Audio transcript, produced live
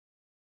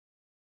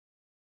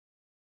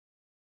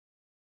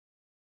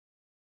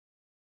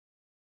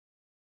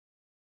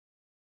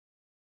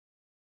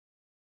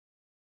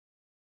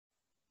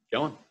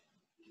Going.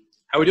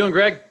 How we doing,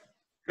 Greg?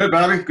 Good,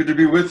 Bobby. Good to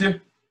be with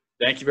you.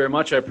 Thank you very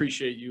much. I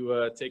appreciate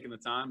you taking the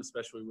time,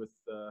 especially with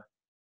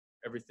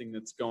everything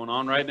that's going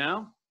on right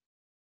now.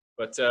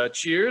 But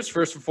cheers,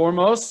 first and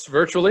foremost,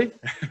 virtually.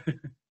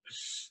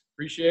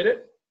 Appreciate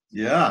it.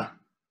 Yeah.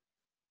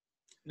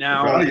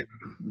 Now,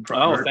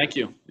 thank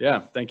you. Yeah,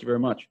 thank you very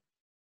much.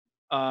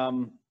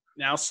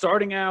 Now,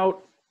 starting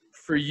out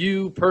for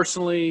you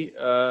personally,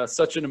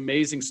 such an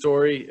amazing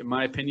story, in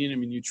my opinion. I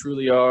mean, you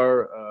truly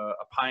are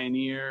a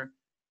pioneer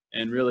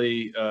and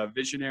really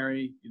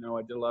visionary. You know,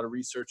 I did a lot of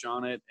research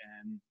on it,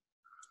 and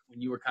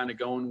when you were kind of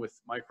going with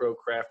micro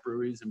craft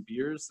breweries and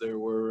beers, there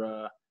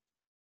were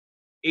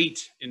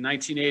 8 in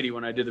 1980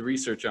 when I did the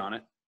research on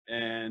it,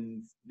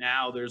 and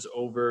now there's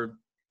over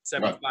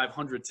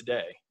 7,500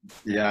 today.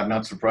 Yeah, I'm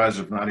not surprised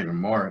if not even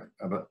more,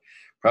 but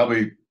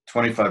probably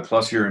 25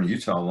 plus here in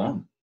Utah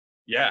alone.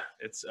 Yeah,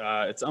 it's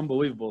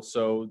unbelievable.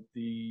 So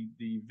the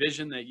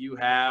vision that you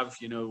have,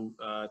 you know,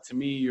 to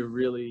me, you're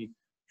really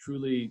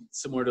truly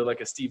similar to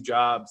like a Steve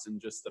Jobs, and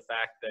just the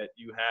fact that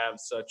you have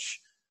such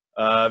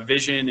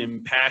vision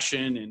and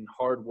passion and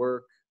hard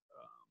work.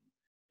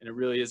 And it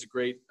really is a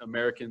great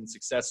American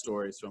success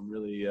story. So I'm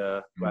really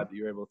glad that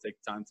you're able to take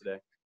the time today.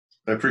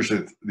 I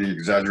appreciate the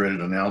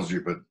exaggerated analogy,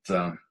 but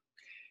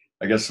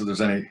I guess if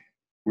there's any,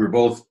 we're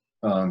both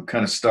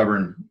kind of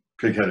stubborn,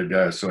 pig-headed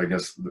guys. So I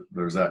guess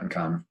there's that in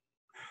common.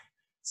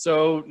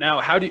 So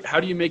now, how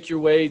do you make your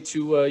way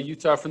to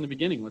Utah from the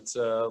beginning? Let's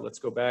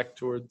go back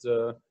towards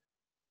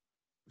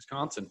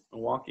Wisconsin,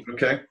 Milwaukee.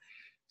 Okay,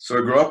 so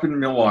I grew up in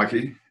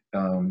Milwaukee.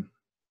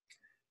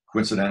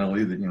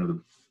 Coincidentally, the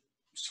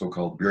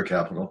so-called beer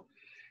capital.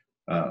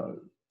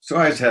 So I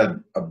always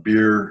had a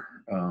beer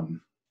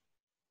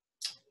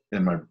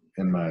in my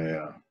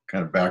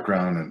kind of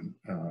background,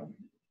 and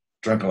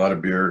drank a lot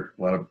of beer,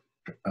 a lot of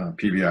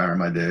PBR in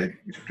my day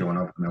growing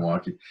up in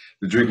Milwaukee.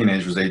 The drinking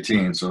age was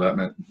 18, so that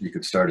meant you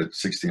could start at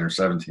 16 or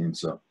 17.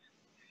 So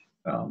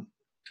I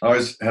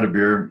always had a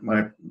beer.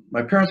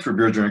 My parents were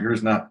beer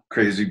drinkers, not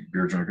crazy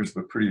beer drinkers,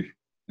 but pretty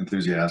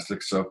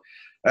enthusiastic. So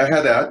I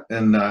had that,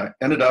 and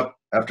ended up,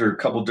 after a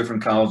couple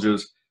different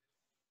colleges,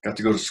 got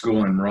to go to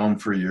school in Rome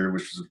for a year,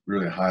 which was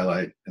really a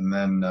highlight, and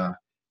then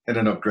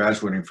ended up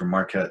graduating from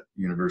Marquette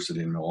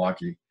University in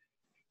Milwaukee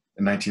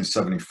in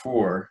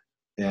 1974.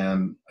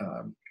 And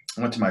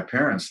I went to my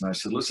parents and I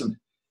said, listen,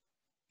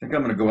 I think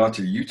I'm going to go out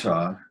to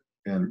Utah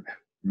and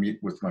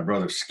meet with my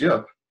brother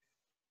Skip.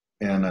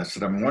 And I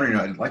said, I'm wondering,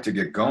 I'd like to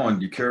get going.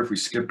 Do you care if we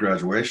skip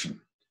graduation?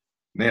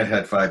 And they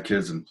had 5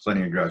 kids and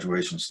plenty of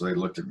graduation. So they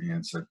looked at me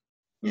and said,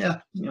 yeah,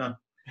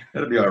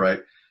 that'll be all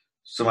right.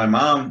 So my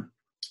mom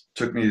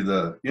took me to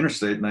the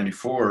interstate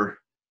 94,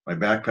 my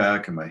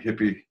backpack and my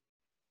hippie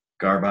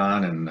garb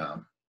on, and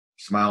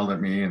smiled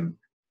at me. And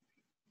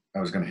I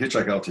was going to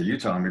hitchhike out to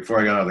Utah. And before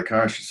I got out of the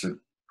car, she said,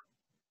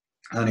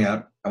 honey,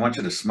 I want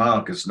you to smile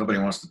because nobody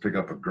wants to pick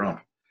up a grump.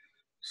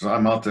 So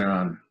I'm out there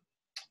on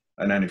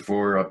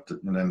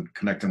I-94 and then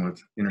connecting with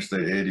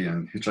Interstate 80,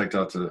 and hitchhiked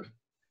out to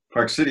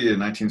Park City in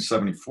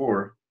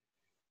 1974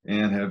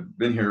 and have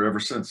been here ever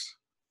since.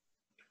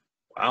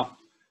 Wow.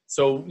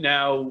 So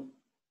now,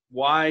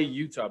 why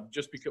Utah?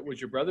 Just because, was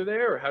your brother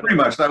there, or how? Pretty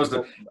much. That was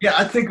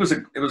I think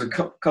it was a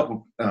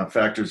couple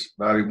factors,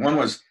 Bobby. One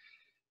was,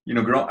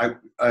 I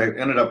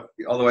ended up,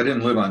 although I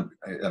didn't live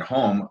at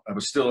home, I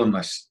was still in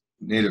my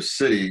native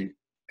city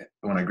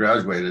when I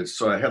graduated,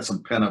 so I had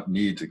some pent-up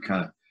need to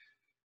kind of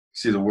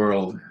see the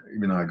world,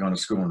 even though I'd gone to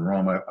school in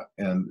Rome.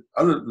 And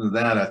other than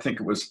that, I think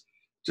it was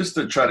just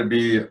to try to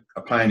be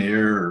a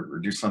pioneer or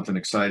do something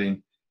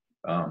exciting.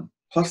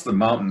 Plus, the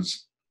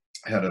mountains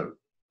had an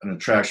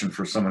attraction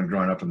for someone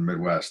growing up in the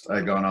Midwest. I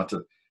had gone out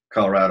to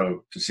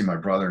Colorado to see my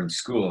brother in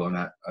school, and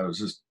I was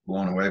just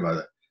blown away by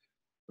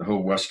the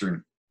whole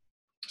Western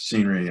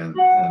scenery, and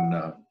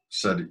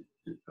said,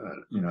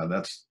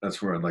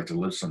 that's where I'd like to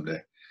live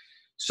someday.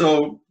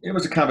 So it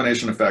was a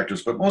combination of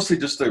factors, but mostly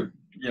just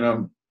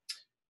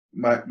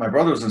my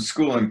brother was in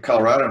school in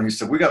Colorado, and he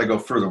said, we got to go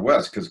further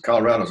west because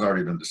Colorado's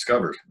already been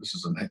discovered. This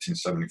was in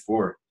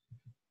 1974.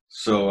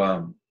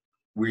 So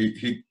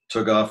he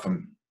took off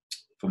from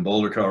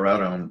Boulder,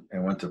 Colorado,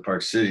 and went to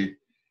Park City.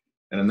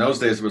 And in those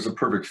days, it was a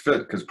perfect fit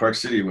because Park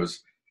City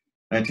was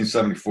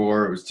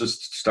 1974. It was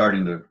just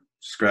starting to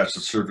scratch the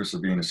surface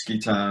of being a ski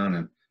town,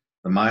 and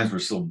the mines were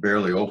still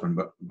barely open,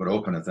 but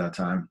open at that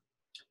time.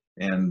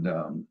 And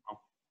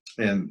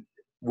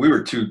we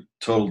were 2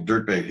 total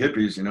dirtbag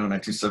hippies,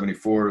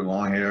 1974,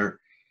 long hair.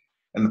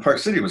 And the Park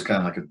City was kind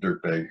of like a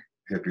dirtbag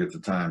hippie at the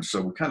time.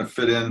 So we kind of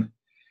fit in,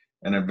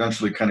 and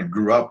eventually kind of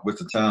grew up with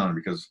the town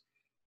because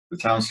the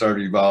town started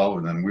to evolve,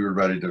 and then we were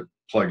ready to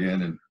plug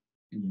in and,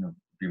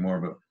 be more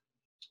of a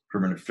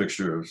permanent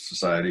fixture of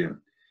society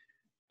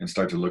and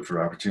start to look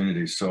for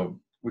opportunities. So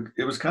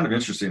it was kind of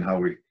interesting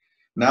how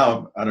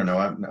now, I don't know,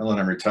 now that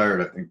I'm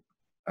retired, I think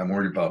I'm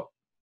worried about,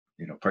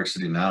 Park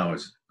City now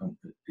is,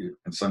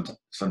 and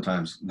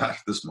sometimes not at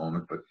this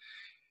moment, but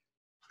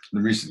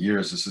in recent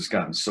years, this has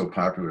gotten so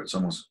popular. It's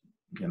almost,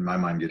 in my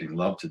mind, getting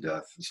loved to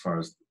death as far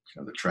as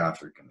the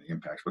traffic and the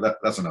impacts. But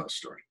that's another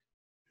story.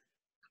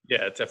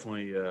 Yeah, it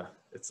definitely.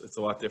 It's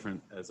a lot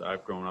different as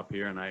I've grown up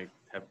here, and I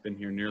have been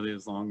here nearly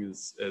as long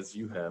as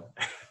you have.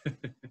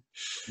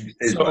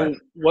 So,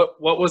 what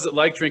was it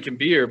like drinking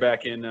beer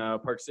back in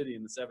Park City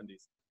in the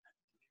 70s?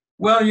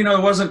 Well, you know,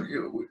 it wasn't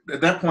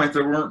at that point.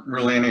 There weren't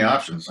really any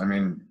options. I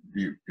mean,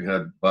 you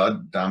had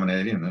Bud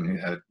dominating, and then you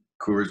had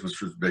Coors,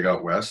 which was big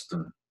out west,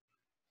 and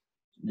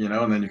you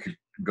know, and then you could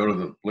go to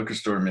the liquor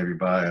store and maybe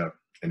buy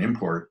an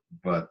import,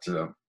 but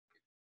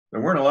there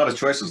weren't a lot of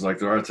choices like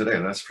there are today.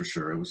 That's for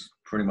sure. It was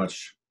pretty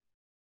much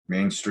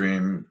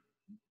mainstream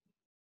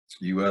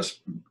U.S.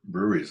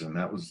 breweries, and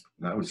that was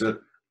it.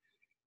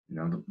 You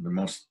know, the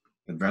most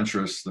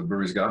adventurous the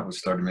breweries got was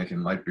started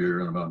making light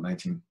beer in about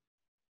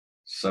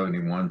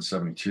 1971,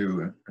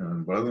 72.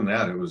 But other than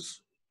that, it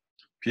was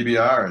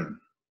PBR and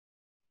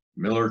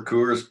Miller,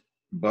 Coors,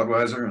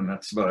 Budweiser, and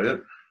that's about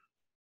it.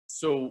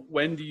 So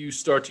when do you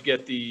start to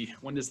get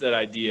when does that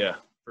idea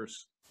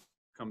first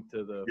come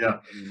to the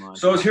mind?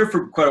 So I was here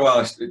for quite a while.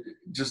 I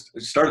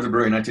started the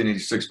brewery in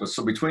 1986, but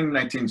so between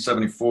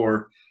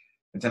 1974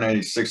 and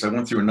 1986, I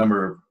went through a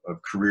number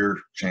of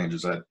career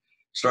changes. I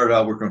started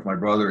out working with my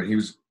brother, and he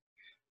was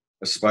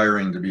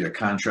aspiring to be a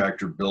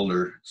contractor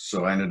builder.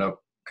 So I ended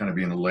up kind of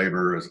being a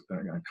laborer as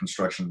a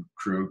construction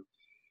crew.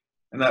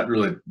 And that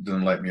really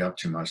didn't light me up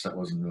too much. That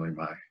wasn't really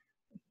my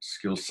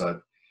skill set.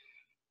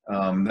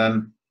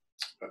 Then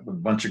a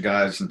bunch of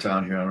guys in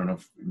town here, I don't know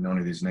if you know any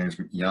of these names,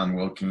 but Jan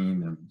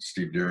Wilkeen and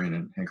Steve Deering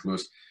and Hank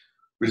Lewis,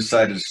 we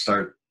decided to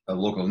start a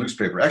local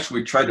newspaper. Actually,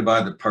 we tried to buy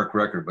the Park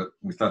Record, but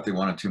we thought they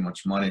wanted too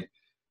much money.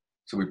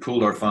 So we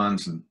pooled our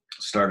funds and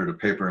started a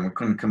paper, and we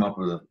couldn't come up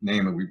with a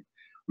name. And we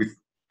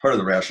part of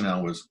the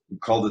rationale was we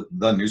called it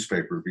the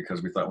newspaper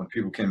because we thought when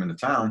people came into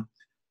town,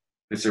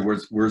 they'd say,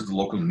 where's the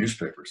local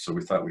newspaper? So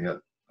we thought we had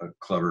a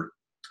clever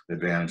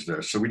advantage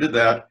there. So we did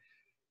that.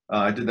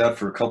 I did that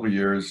for a couple of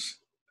years.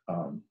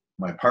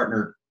 My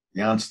partner,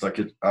 Jan, stuck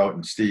it out,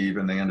 and Steve,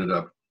 and they ended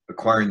up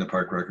acquiring the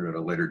Park Record at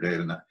a later date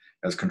and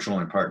as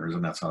controlling partners,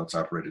 and that's how it's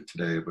operated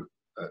today. But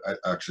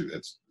actually,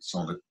 it's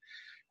sold it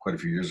quite a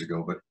few years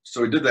ago. But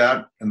so we did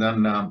that, and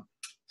then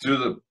through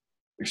the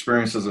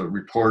experience as a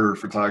reporter,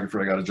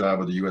 photographer, I got a job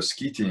with the U.S.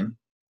 ski team,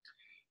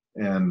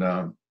 and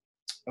I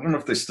don't know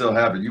if they still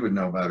have it. You would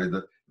know about it,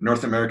 the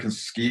North American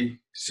Ski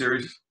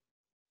Series,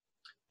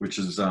 which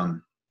is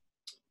the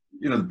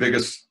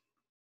biggest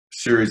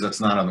series that's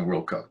not on the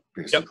World Cup,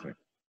 basically.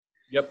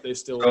 Yep, they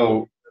still.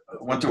 So I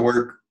went to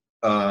work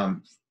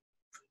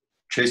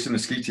chasing the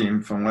ski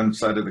team from one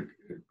side of the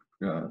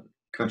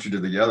country to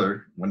the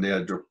other. One day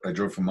I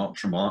drove from Mount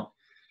Tremblant,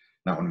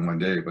 not one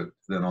day, but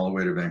then all the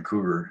way to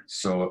Vancouver.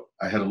 So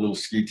I had a little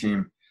ski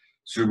team,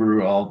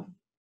 Subaru, all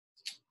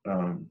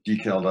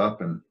decaled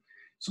up, and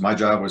so my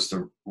job was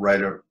to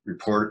write a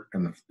report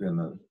in the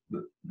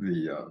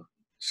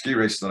ski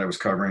race that I was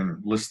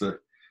covering, list the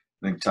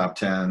top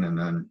 10, and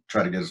then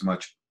try to get as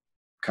much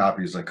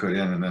copy as I could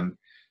in, and then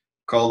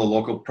call the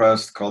local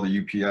press, call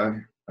the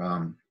UPI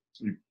and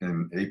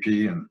AP,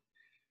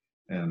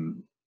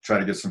 and try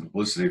to get some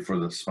publicity for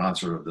the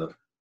sponsor of the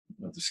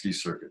ski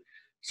circuit.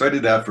 So I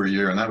did that for a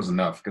year, and that was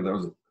enough because that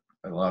was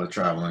a lot of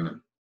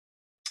traveling,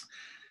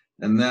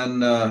 and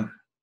then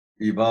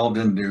evolved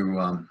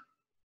into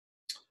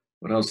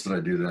what else did I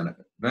do then?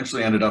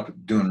 Eventually ended up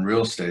doing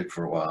real estate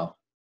for a while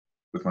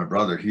with my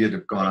brother. He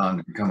had gone on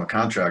to become a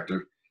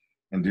contractor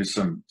and do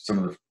some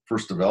of the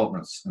first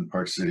developments in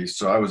Park City.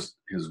 So I was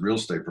his real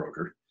estate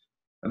broker,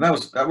 and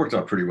that worked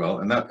out pretty well.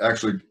 And that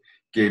actually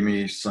gave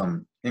me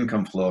some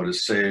income flow to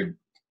save,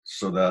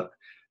 so that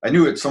I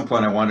knew at some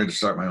point I wanted to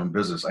start my own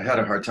business. I had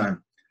a hard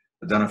time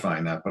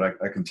identifying that, but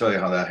I can tell you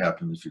how that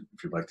happened if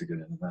you'd like to get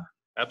into that.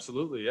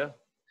 Absolutely, yeah.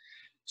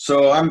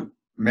 So I'm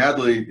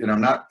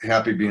not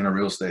happy being a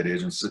real estate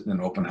agent sitting in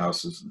open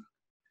houses.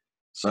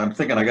 So I'm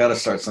thinking I got to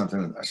start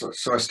something. So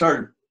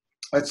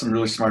I had some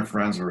really smart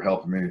friends who were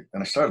helping me,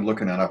 and I started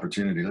looking at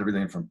opportunities,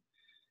 everything from,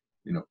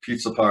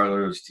 pizza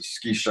parlors to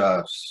ski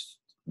shops,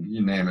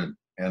 you name it,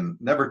 and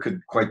never could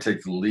quite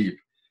take the leap.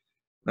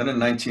 Then in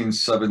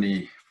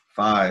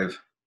 1985,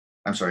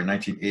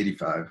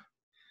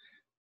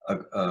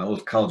 an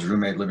old college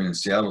roommate living in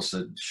Seattle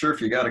said,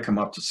 "Schirf, you got to come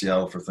up to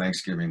Seattle for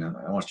Thanksgiving, and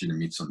I want you to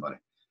meet somebody."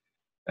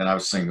 And I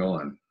was single,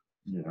 and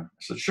I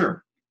said,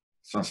 "Sure,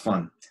 sounds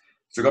fun."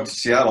 So I go up to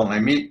Seattle, and I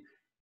meet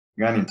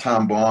a guy named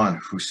Tom Baughan,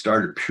 who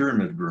started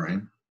Pyramid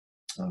Brewing,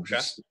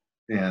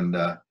 and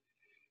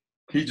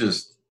he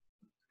just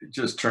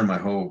turned my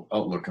whole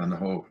outlook on the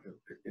whole.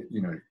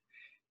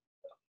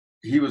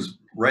 He was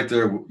right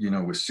there,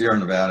 with Sierra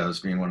Nevada as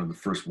being one of the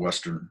first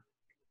Western.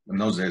 In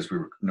those days, we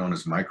were known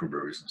as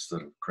microbreweries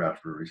instead of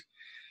craft breweries,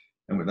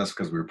 and that's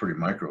because we were pretty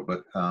micro.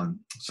 But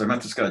so I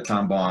met this guy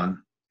Tom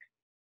Baughan,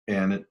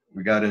 and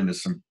we got into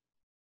some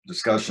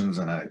discussions,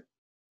 and I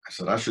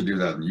said I should do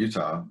that in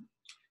Utah.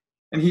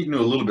 And he knew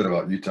a little bit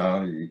about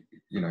Utah.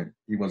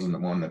 He wasn't the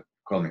one that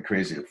called me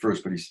crazy at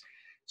first, but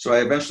so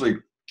I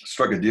eventually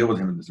struck a deal with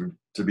him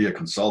to be a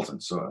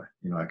consultant, so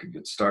I could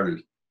get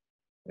started.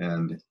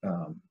 And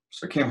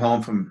so I came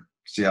home from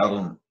Seattle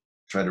and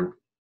tried to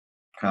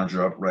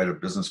write a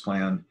business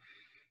plan,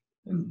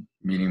 and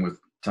meeting with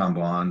Tom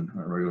Bond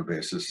on a regular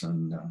basis,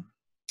 and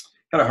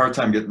had a hard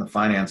time getting the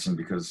financing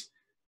because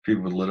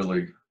people would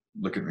literally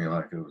look at me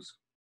like it was,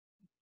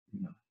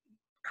 you know,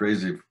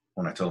 crazy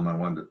when I told them I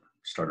wanted to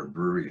start a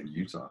brewery in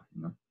Utah.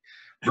 You know,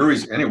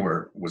 breweries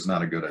anywhere was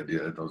not a good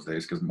idea at those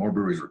days because more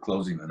breweries were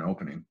closing than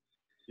opening.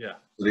 Yeah.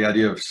 So the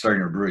idea of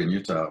starting a brewery in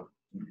Utah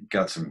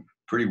got some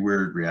pretty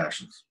weird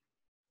reactions.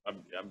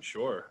 I'm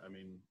sure. I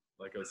mean,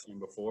 like I was saying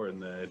before,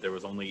 and there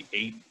was only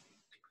 8.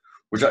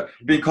 Which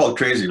being called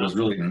crazy was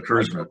really an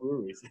encouragement.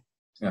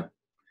 Yeah.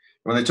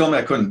 When they told me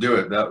I couldn't do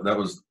it, that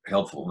was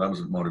helpful. That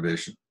was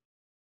motivation.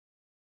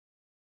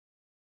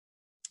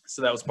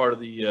 So that was part of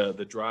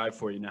the drive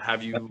for you. Now, I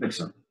think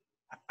so.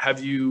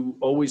 have you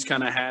always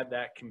kind of had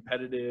that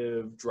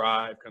competitive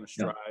drive, kind of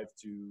strive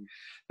to?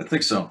 I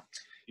think so.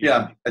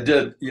 Yeah, I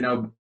did. You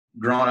know,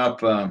 growing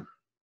up, I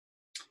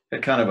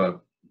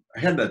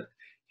had that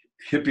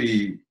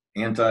hippie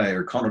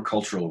or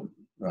countercultural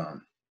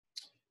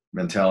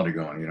mentality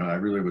going. You know, I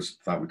really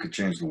thought we could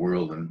change the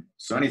world, and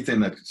so anything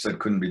that said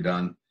couldn't be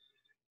done,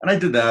 and I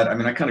did that. I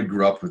mean, I kind of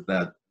grew up with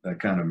that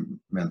kind of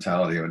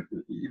mentality.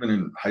 Even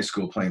in high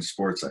school playing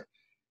sports, an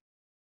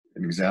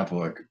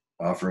example I could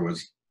offer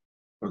was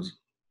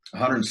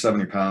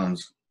 170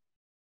 pounds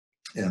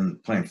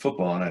and playing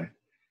football, and I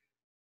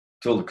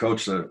told the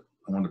coach that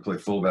I wanted to play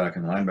fullback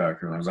and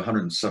linebacker, and I was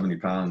 170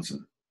 pounds,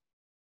 and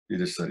he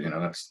just said, you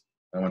know,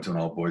 I went to an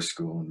all-boys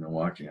school in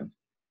Milwaukee, and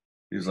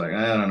he was like,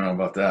 I don't know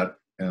about that.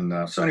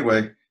 And so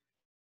anyway,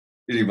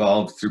 it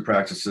evolved through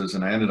practices,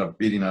 and I ended up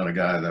beating out a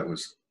guy that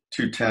was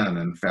 210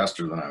 and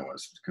faster than I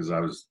was, because I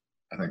was,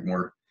 I think,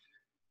 more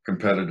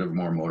competitive,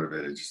 more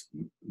motivated, just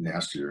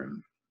nastier.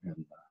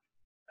 And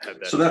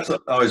so that's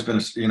always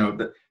been, you know,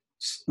 that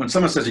when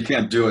someone says you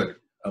can't do it,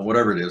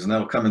 whatever it is, and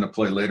that'll come into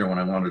play later when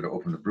I wanted to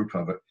open the brew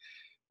pub, but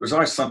there's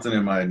always something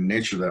in my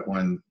nature that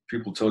when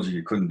people told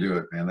you couldn't do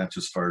it, man, that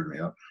just fired me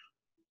up.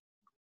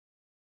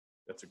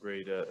 That's a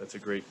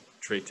great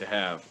trait to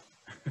have,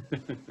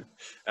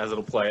 as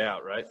it'll play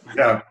out, right?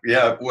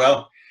 Yeah.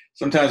 Well,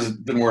 sometimes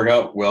it didn't work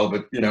out well,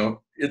 but you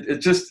know, it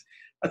just,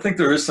 I think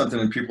there is something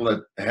in people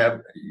that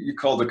have, you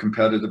call it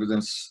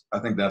competitiveness. I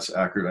think that's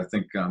accurate. I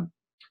think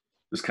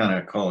just kind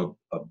of call it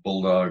a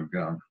bulldog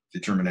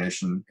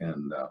determination,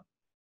 and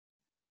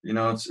you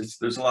know,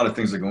 there's a lot of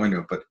things that go into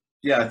it, but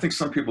yeah, I think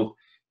some people,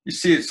 you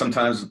see it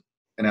sometimes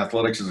in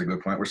athletics is a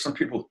good point, where some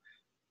people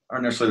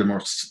aren't necessarily the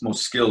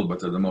most skilled, but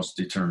they're the most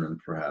determined,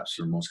 perhaps,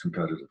 or most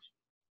competitive.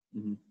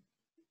 Mm-hmm.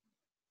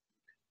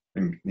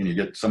 And you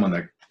get someone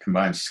that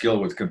combines skill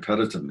with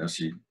competitiveness,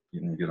 you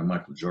get a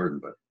Michael Jordan.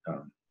 But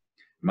in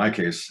my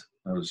case,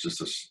 I was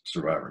just a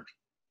survivor.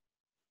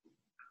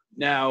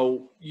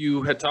 Now,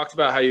 you had talked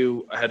about how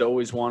you had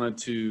always wanted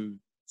to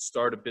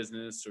start a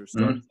business or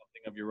start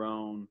something of your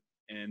own,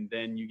 and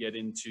then you get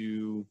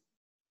into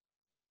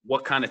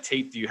what kind of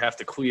tape do you have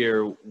to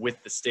clear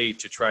with the state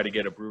to try to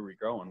get a brewery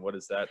going? What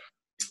is that?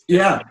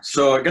 Yeah,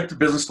 so I got the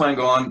business plan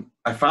going.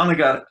 I finally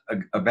got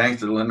a bank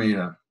that lent me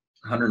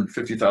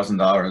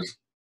 $150,000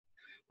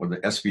 with the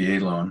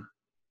SBA loan,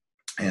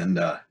 and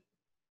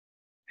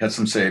had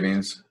some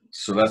savings.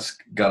 So that's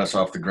got us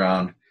off the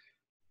ground.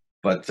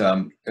 But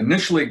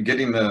initially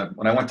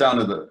when I went down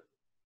to the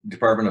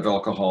Department of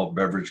Alcohol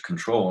Beverage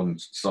Control in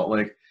Salt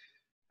Lake,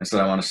 I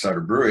said, I want to start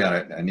a brewery.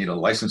 I need a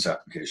license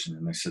application.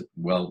 And they said,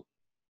 well,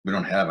 we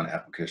don't have an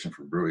application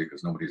for brewery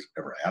because nobody's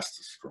ever asked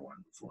us for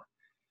one before.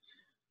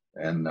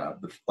 And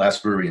the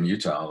last brewery in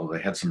Utah,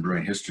 they had some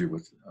brewing history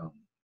with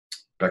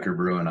Becker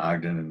Brew in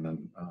Ogden, and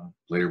then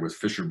later with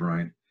Fisher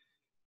Brewing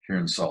here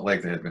in Salt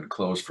Lake. They had been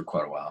closed for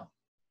quite a while.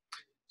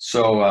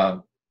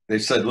 So they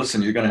said,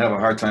 listen, you're going to have a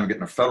hard time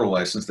getting a federal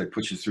license. They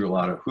put you through a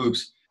lot of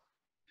hoops.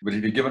 But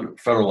if you give it a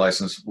federal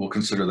license, we'll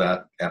consider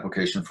that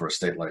application for a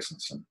state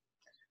license, and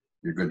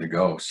you're good to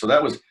go. So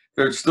that was,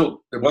 there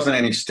wasn't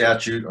any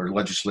statute or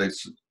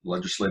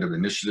legislative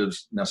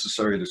initiatives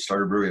necessary to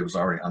start a brewery. It was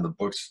already on the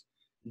books.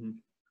 Mm-hmm.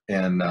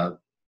 And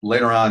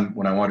later on,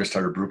 when I wanted to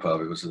start a brew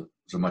pub, it was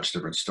a much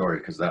different story,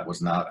 because that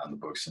was not on the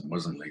books and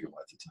wasn't legal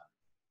at the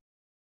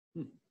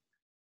time.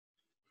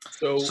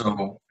 So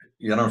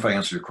yeah, I don't know if I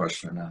answered your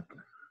question or not. But.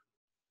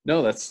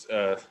 No, that's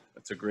a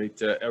great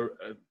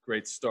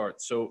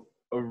start. So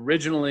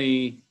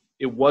originally,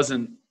 it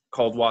wasn't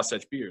called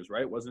Wasatch Beers,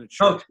 right? Wasn't it?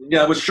 Oh,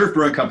 yeah, it was Schirf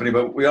Brewing Company,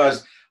 but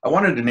I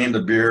wanted to name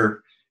the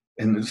beer,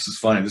 and this is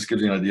funny. This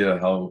gives you an idea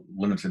of how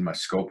limited my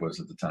scope was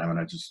at the time, and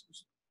I just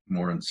was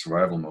more in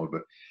survival mode.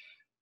 But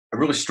I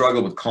really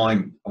struggled with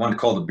I wanted to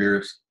call the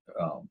beers.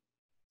 I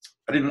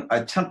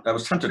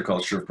was tempted to call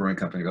it Schirf Brewing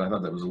Company, but I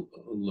thought that was a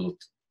little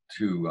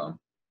too,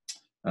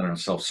 I don't know,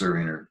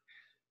 self-serving, or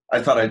I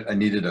thought I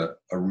needed a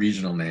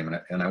regional name,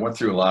 and I went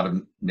through a lot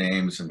of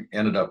names and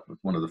ended up with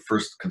one of the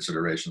first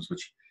considerations,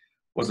 which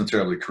wasn't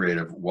terribly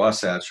creative.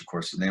 Wasatch, of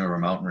course, the name of our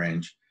mountain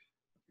range.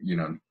 You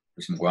know,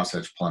 there's some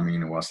Wasatch Plumbing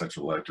and Wasatch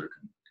Electric.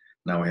 And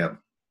now we have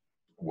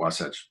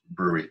Wasatch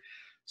Brewery.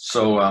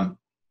 So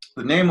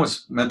the name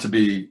was meant to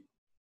be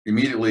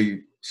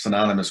immediately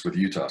synonymous with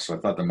Utah. So I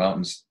thought the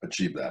mountains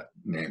achieved that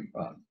name.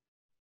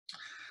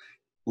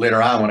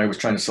 later on, when I was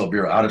trying to sell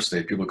beer out of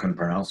state, people couldn't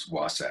pronounce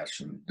Wasatch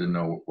and didn't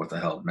know what the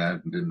hell it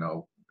meant and didn't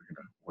know,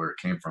 where it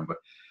came from. But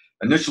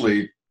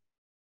initially,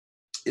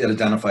 it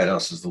identified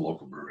us as the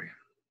local brewery.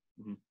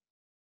 Mm-hmm.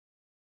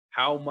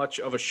 How much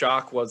of a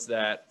shock was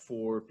that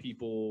for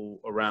people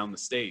around the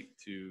state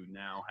to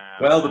now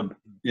have? Well,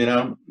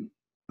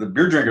 the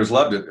beer drinkers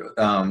loved it.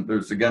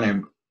 There's a guy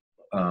named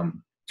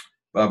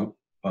Bob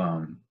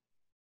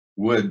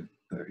Wood.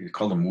 You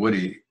called him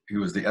Woody. He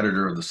was the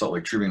editor of the Salt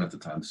Lake Tribune at the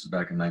time. This is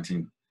back in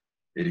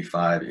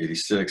 1985,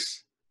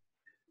 86.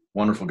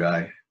 Wonderful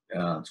guy.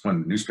 It's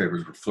when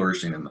newspapers were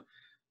flourishing, and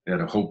they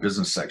had a whole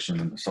business section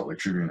in the Salt Lake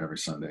Tribune every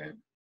Sunday.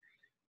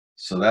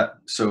 I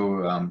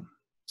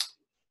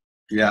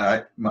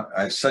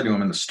said to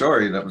him in the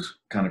story that was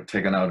kind of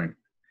taken out, and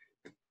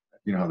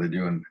how they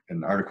do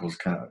in articles,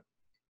 kind of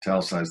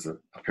italicize a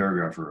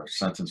paragraph or a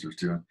sentence or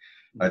two.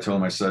 I told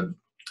him, I said,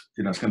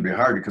 it's going to be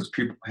hard because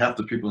half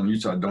the people in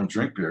Utah don't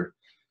drink beer.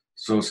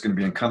 So it's going to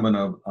be incumbent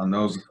on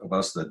those of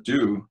us that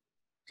do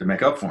to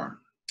make up for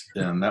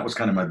them. And that was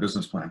kind of my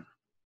business plan.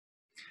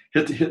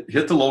 Hit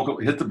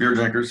the beer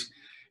drinkers.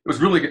 It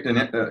was really an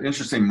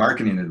interesting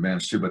marketing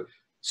advantage too. But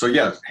so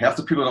yeah, half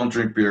the people don't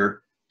drink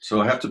beer. So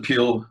I have to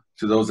appeal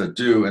to those that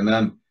do. And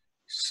then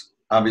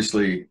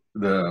obviously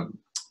the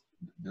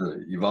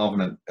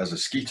evolvement as a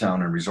ski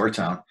town and resort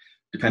town,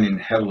 depending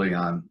heavily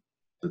on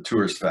the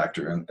tourist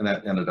factor. And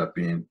that ended up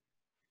being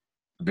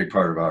a big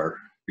part of our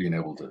being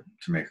able to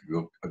make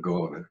a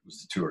go of it,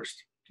 was the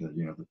tourists,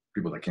 the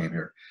people that came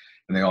here,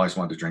 and they always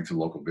wanted to drink the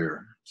local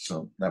beer.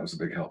 So that was a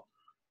big help.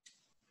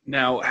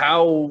 Now,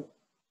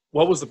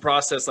 what was the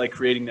process like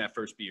creating that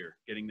first beer,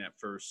 getting that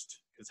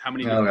first, because how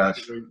many? Oh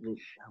gosh.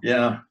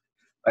 Yeah.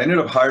 I ended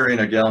up hiring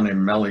a gal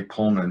named Melly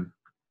Pullman,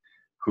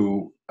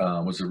 who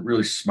was a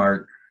really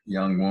smart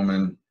young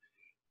woman,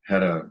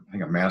 had I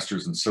think a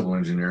master's in civil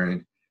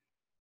engineering,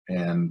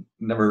 and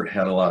never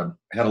had a lot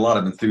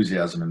of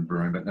enthusiasm in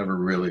brewing, but never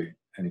really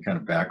any kind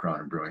of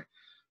background in brewing.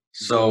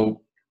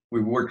 So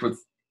we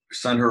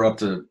sent her up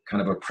to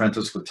kind of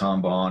apprentice with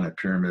Tom Baughan at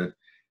Pyramid,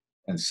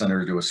 and sent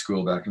her to a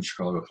school back in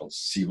Chicago called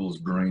Siebel's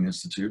Brewing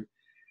Institute.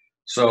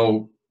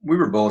 So we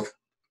were both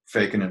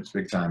faking it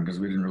big time because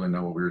we didn't really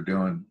know what we were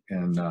doing.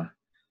 And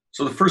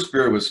so the first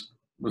beer was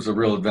a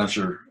real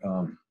adventure.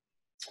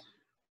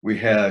 We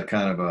had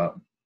kind of a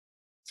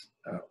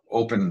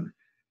open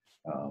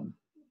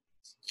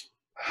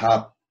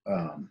hop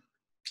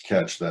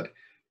catch that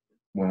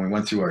when we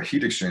went through our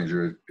heat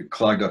exchanger, it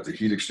clogged up the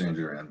heat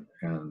exchanger,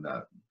 and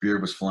beer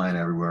was flying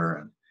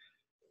everywhere.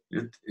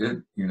 And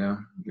it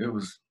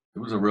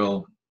was a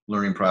real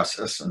learning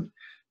process. And,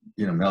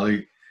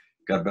 Melly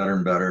got better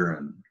and better.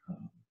 And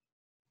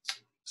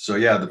so,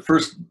 yeah, the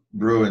first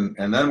brew,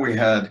 and then we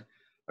had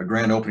a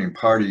grand opening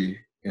party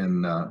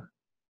in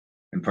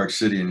Park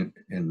City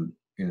it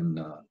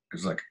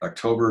was like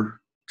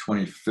October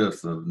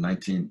 25th of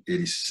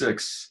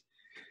 1986.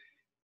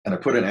 And I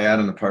put an ad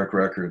in the Park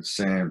Record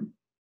saying,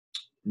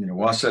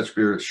 Wasatch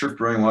Beers, Schirf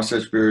Brewing,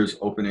 Wasatch Beers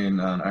opening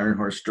on Iron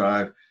Horse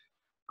Drive,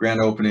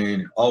 grand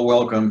opening, all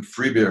welcome,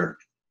 free beer.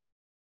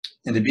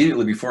 And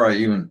immediately before I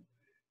even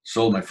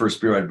sold my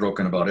first beer, I'd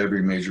broken about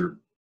every major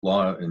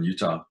law in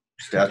Utah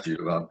statute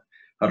about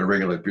how to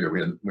regulate beer.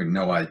 We had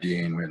no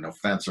IDing, we had no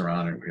fence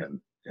around it.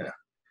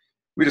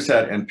 We just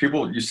had, and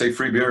people, you say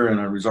free beer in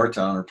a resort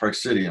town or Park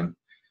City, and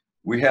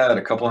we had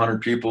a couple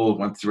hundred people,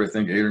 went through, I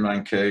think, 8 or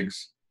 9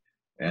 kegs,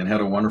 and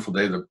had a wonderful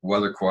day. The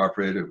weather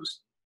cooperated. It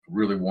was a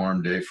really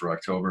warm day for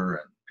October,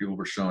 and people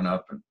were showing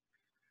up. And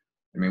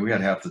we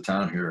had half the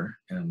town here,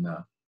 and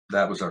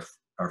that was our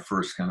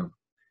first kind of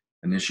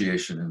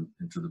initiation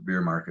into the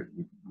beer market.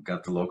 We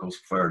got the locals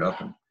fired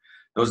up. And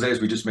those days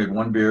we just made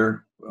one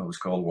beer. It was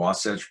called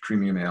Wasatch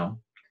Premium Ale.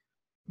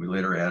 We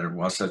later added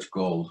Wasatch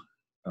Gold,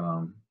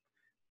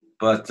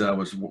 but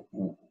was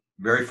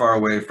very far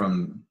away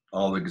from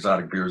all the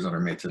exotic beers that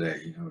are made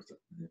today, with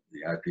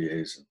the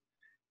IPAs and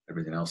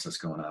everything else that's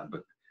going on.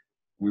 But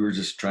we were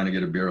just trying to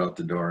get a beer out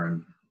the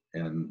door,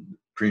 and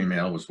Premium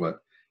Ale was what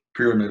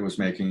Pyramid was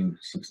making,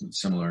 something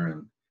similar,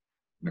 and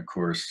of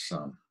course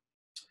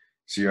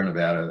Sierra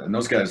Nevada, and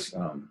those guys,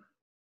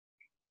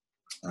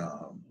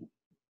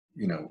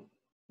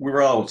 we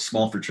were all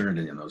small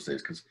fraternity in those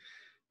days because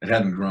it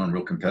hadn't grown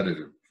real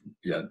competitive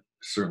yet,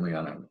 certainly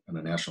on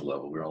a national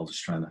level. We were all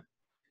just trying to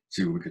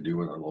see what we could do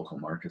with our local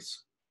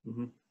markets.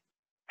 Mm-hmm.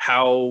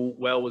 How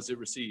well was it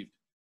received?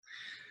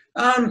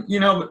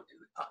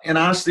 In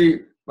honesty,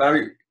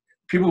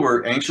 people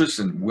were anxious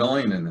and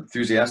willing and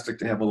enthusiastic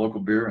to have a local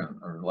beer,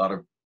 or a lot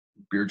of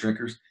beer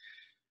drinkers.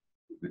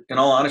 In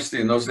all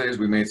honesty, in those days,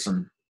 we made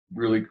some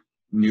really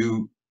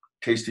new,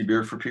 tasty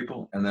beer for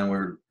people, and then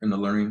we're in the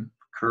learning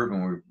curve,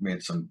 and we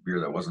made some beer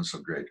that wasn't so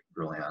great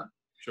early on.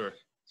 Sure.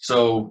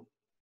 So,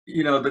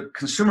 the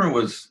consumer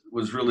was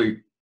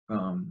really,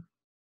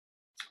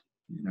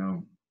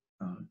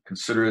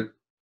 considerate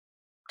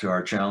to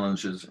our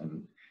challenges,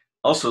 and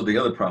also the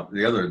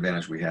other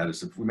advantage we had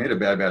is if we made a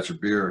bad batch of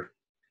beer,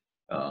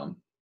 and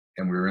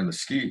we were in the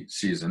ski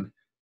season,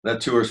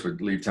 that tourist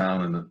would leave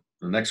town, and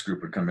the next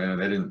group would come in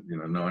and they didn't,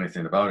 know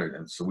anything about it.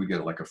 And so we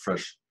get like a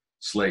fresh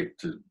slate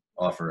to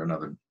offer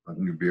a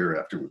new beer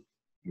after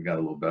we got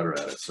a little better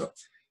at it. So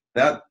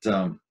that,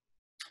 that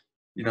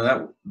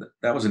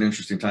was an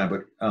interesting time,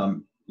 but,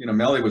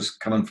 Melly was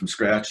coming from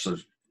scratch. So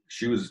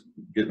she was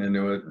getting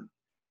into it.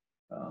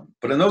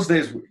 But in those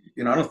days,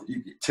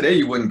 today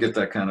you wouldn't get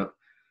that kind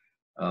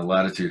of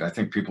latitude. I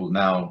think people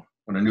now,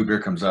 when a new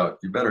beer comes out,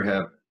 you better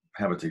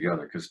have it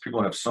together, because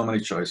people have so many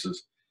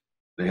choices.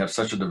 They have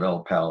such a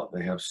developed palate.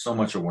 They have so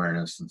much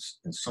awareness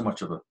and so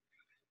much of a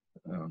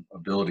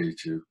ability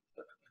to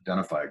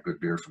identify good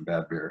beer from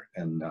bad beer.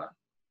 And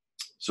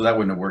so that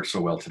wouldn't have worked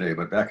so well today.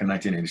 But back in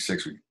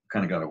 1986, we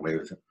kind of got away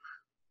with it.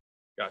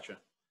 Gotcha.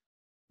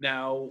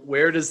 Now,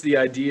 where does the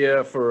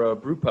idea for a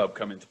brew pub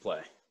come into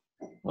play?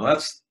 Well,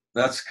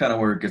 that's kind of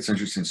where it gets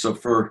interesting. So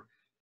for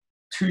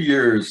 2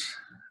 years,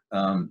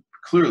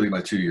 clearly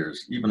by 2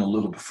 years, even a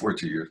little before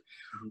 2 years,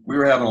 we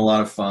were having a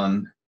lot of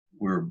fun.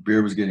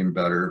 Beer was getting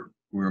better.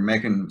 We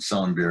were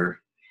selling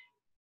beer,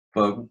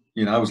 but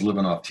I was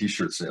living off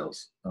T-shirt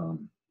sales.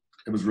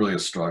 It was really a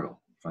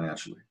struggle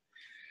financially.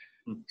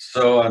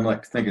 So I'm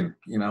like thinking,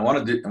 I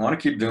want to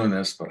keep doing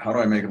this, but how do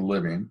I make a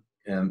living?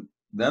 And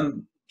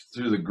then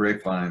through the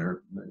grapevine,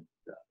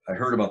 I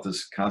heard about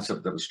this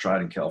concept that was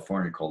tried in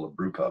California called a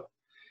brew pub.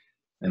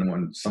 And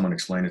when someone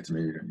explained it to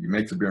me, you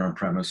make the beer on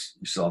premise,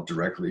 you sell it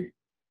directly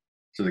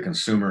to the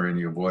consumer, and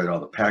you avoid all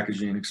the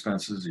packaging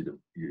expenses. You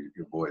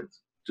avoid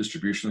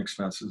distribution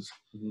expenses.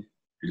 You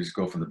just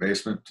go from the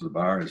basement to the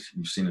bar, as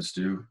you've seen us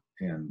do.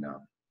 And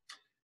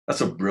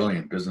that's a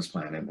brilliant business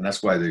plan. And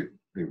that's why they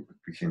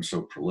became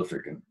so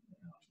prolific and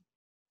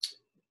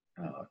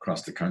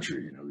across the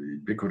country.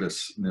 The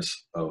ubiquitousness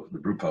of the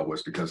brew pub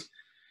was because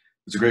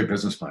it's a great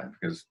business plan.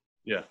 Because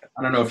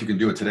I don't know if you can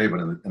do it today, but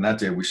in that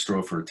day, we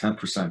strove for a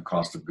 10%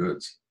 cost of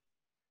goods,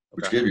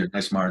 which gave you a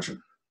nice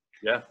margin.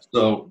 Yeah.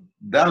 So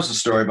that was the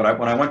story. But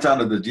when I went down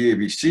to the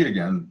DABC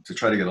again to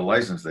try to get a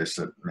license, they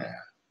said, man,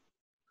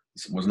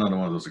 it was another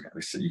one of those again.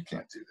 They said, you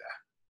can't do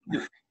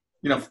that.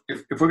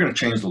 If we're going to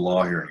change the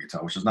law here in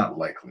Utah, which is not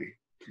likely,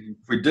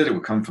 if we did, it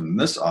would come from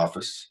this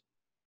office.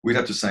 We'd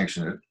have to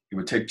sanction it. It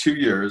would take 2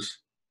 years.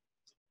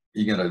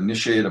 You got to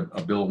initiate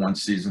a bill one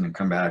season and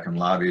come back and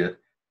lobby it.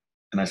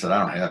 And I said, I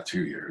don't have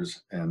 2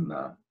 years. And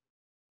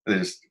they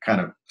just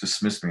kind of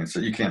dismissed me and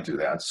said, you can't do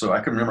that. So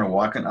I can remember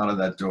walking out of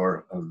that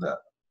door of that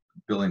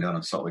building down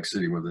in Salt Lake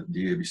City where the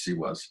DABC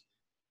was,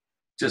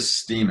 just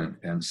steaming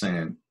and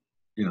saying,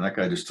 that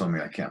guy just told me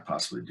I can't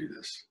possibly do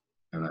this.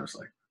 And I was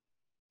like,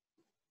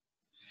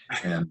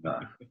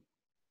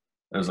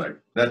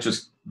 that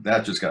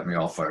just got me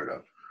all fired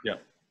up. Yeah.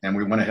 And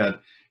we went ahead,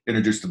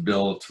 introduced the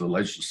bill to the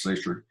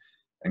legislature,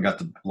 and got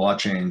the law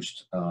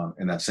changed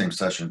in that same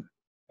session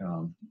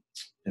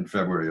in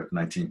February of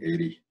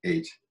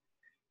 1988.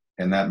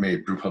 And that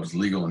made brew pubs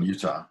legal in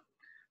Utah.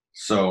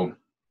 So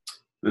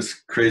this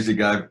crazy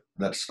guy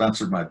that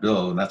sponsored my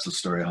bill, and that's the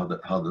story how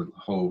the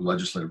whole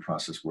legislative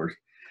process worked,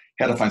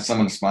 had to find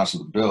someone to sponsor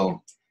the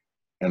bill.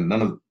 And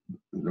none of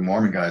the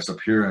Mormon guys up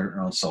here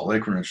around Salt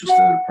Lake were interested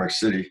in Park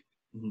City.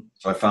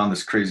 So I found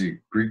this crazy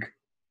Greek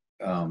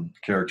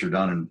character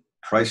down in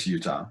Price,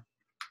 Utah.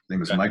 His name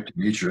was Mike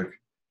Dimitrick.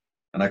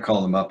 And I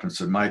called him up and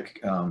said, Mike,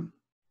 I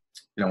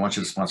want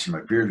you to sponsor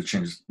my beer to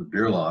change the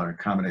beer law to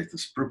accommodate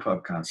this brew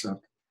pub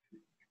concept.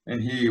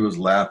 And he was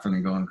laughing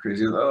and going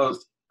crazy. Oh, I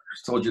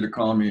just told you to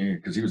call me,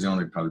 because he was the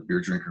only probably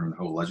beer drinker in the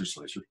whole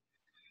legislature.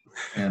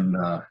 And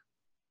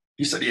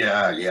he said,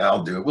 yeah,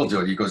 I'll do it. We'll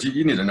do it. He goes,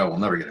 you need to know we'll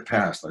never get it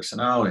passed. I said,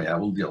 oh, yeah,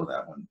 we'll deal with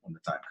that when the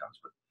time comes.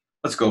 But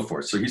let's go for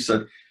it. So he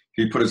said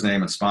he put his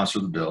name and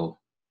sponsored the bill.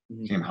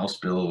 It became House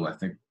Bill, I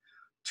think,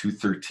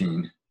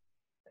 213.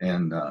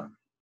 And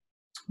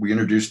we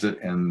introduced it.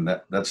 And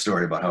that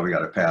story about how we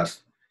got it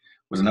passed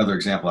was another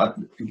example.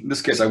 In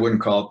this case, I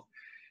wouldn't call it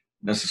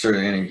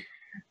necessarily any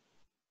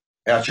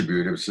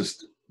attribute. It was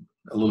just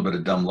a little bit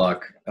of dumb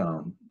luck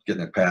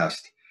getting it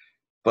passed.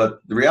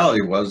 But the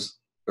reality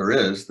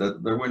is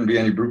that there wouldn't be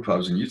any brew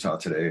pubs in Utah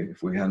today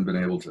if we hadn't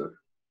been able to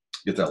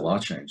get that law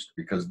changed,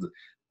 because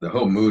the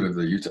whole mood of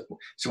the Utah.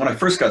 So when I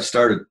first got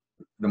started,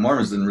 the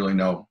Mormons didn't really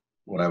know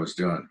what I was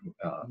doing.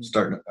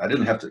 I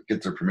didn't have to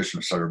get their permission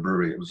to start a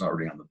brewery. It was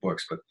already on the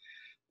books, but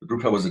the brew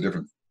pub was a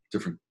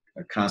different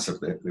concept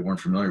that they weren't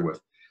familiar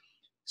with.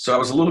 So I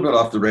was a little bit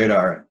off the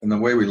radar, and the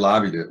way we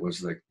lobbied it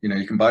was like,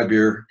 you can buy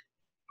beer,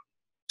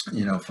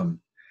 from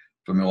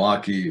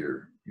Milwaukee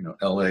or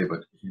LA,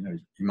 but you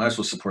might as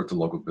well support the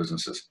local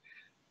businesses.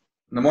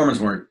 And the Mormons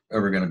weren't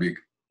ever going to be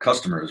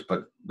customers,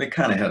 but they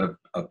kind of had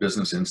a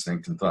business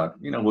instinct and thought,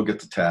 we'll get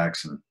the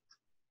tax, and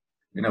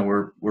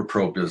we're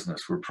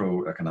pro-business, we're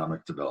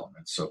pro-economic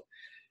development. So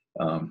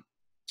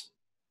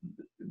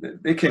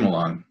they came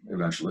along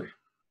eventually.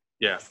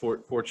 Yeah,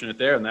 fortunate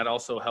there, and that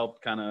also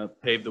helped kind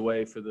of pave the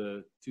way for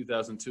the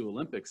 2002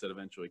 Olympics that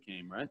eventually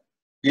came, right?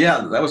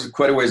 Yeah, that was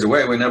quite a ways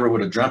away. We never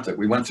would have dreamt it.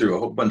 We went through a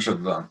whole bunch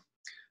of. I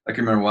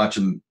can remember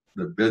watching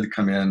the bid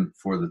come in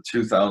for the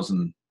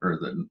 2000 or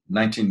the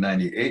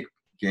 1998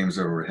 games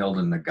that were held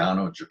in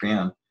Nagano,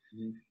 Japan,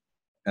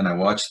 and I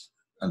watched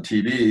on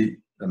TV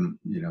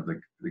you know,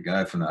 the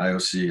guy from the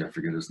IOC, I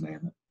forget his name,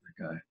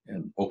 the guy,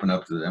 and opened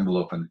up the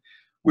envelope, and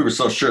we were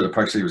so sure that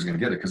Park City was going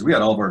to get it because we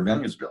had all of our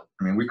venues built.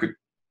 I mean, we could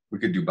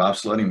do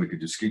bobsledding, we could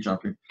do ski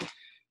jumping,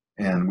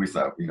 and we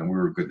thought, you know, we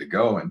were good to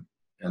go. And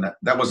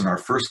that wasn't our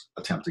first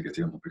attempt to get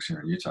the Olympics here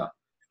in Utah.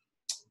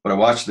 But I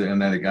watched it,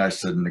 and then the guy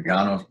said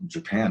Nagano,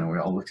 Japan, and we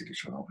all looked at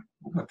each other like,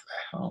 what the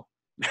hell?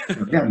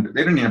 Again,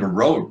 they didn't even have a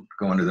road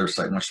going to their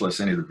site, much less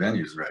any of the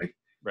venues ready.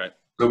 Right.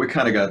 So we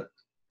kind of got,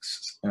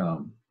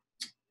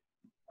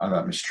 I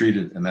thought,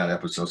 mistreated in that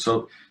episode.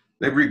 So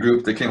they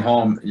regrouped. They came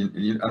home. I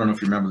don't know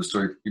if you remember the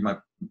story. You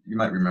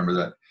might remember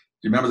that. Do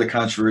you remember the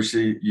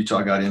controversy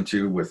Utah got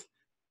into with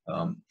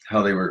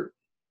how they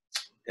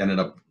ended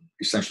up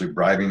essentially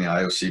bribing the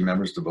IOC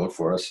members to vote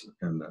for us?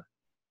 And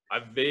I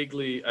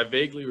vaguely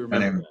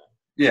remember that.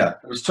 Yeah,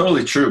 it was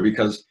totally true,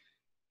 because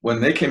when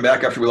they came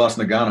back after we lost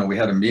Nagano, we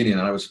had a meeting,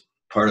 and I was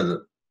part of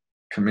the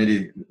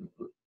committee,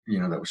 you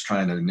know, that was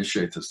trying to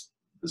initiate this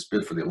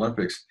bid for the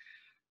Olympics.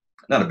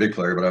 Not a big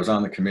player, but I was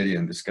on the committee,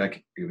 and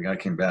the guy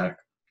came back.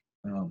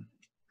 His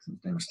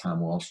name was Tom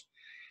Walsh.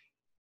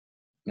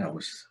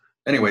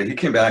 Anyway, he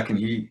came back and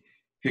he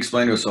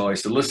explained to us all. He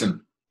said,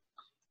 listen,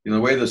 you know,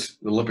 the way the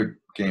Olympic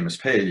game is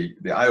paid,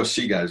 the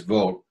IOC guys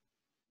vote,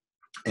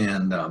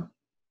 and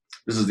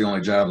this is the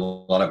only job a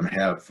lot of them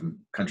have from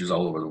countries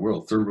all over the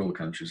world, third world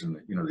countries, and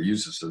you know, they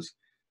use this as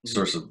a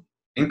source of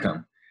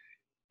income.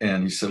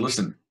 And he said,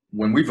 listen,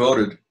 when they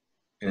voted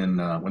in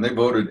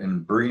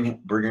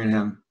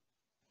Birmingham,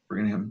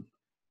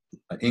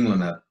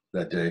 England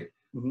that day,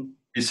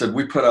 he said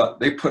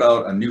they put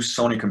out a new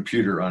Sony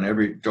computer on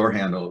every door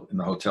handle in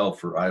the hotel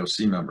for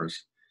IOC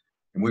members,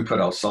 and we put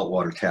out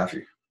saltwater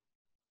taffy.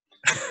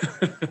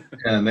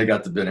 And they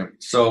got the bidding.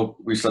 So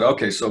we said,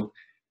 okay, so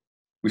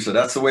we said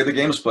that's the way the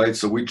game is played.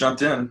 So we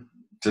jumped in.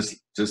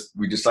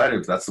 We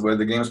decided if that's the way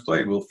the game is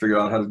played, we'll figure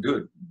out how to do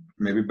it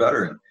maybe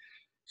better. And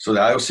so the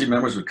IOC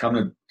members would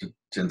come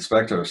to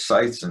inspect our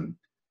sites, and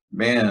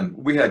man,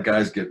 we had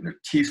guys getting their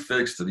teeth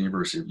fixed at the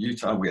University of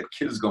Utah. We had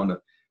kids going to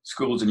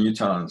schools in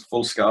Utah on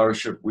full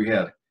scholarship. We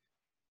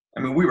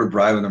were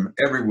bribing them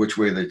every which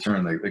way they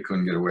turned. They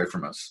couldn't get away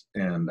from us.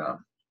 And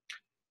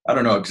I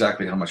don't know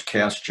exactly how much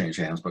cash changed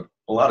hands, but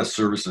a lot of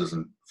services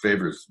and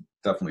favors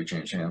definitely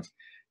changed hands.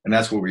 And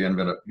that's where we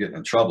ended up getting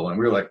in trouble. And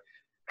we were like,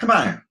 come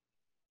on,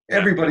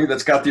 everybody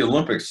that's got the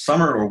Olympics,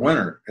 summer or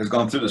winter, has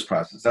gone through this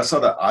process. That's how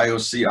the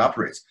IOC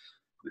operates.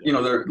 You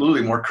know, they're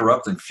literally more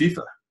corrupt than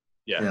FIFA.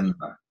 Yeah. And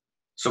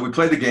so we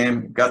played the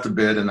game, got the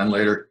bid, and then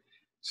later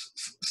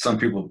some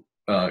people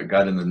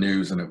got in the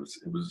news, and it was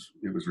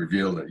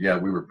revealed that, yeah,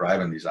 we were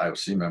bribing these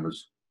IOC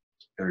members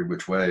every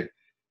which way.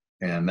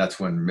 And that's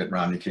when Mitt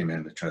Romney came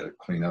in to try to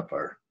clean up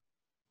our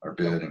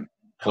bid and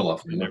pull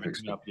off the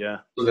Olympics. Yeah.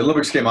 So the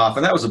Olympics came off,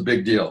 and that was a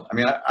big deal. I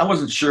mean, I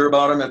wasn't sure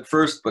about them at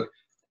first, but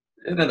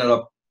it ended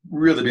up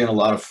really being a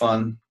lot of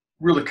fun,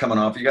 really coming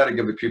off. You got to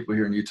give the people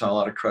here in Utah a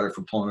lot of credit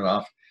for pulling it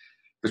off.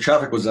 The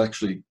traffic was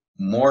actually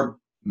more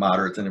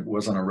moderate than it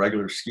was on a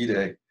regular ski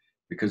day,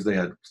 because they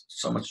had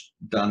so much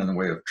done in the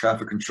way of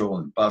traffic control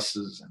and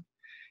buses. And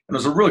it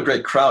was a really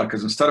great crowd,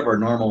 because instead of our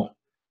normal,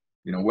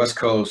 you know, West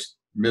Coast,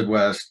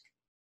 Midwest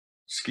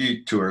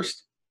ski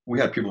tourists, we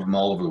had people from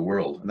all over the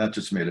world, and that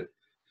just made it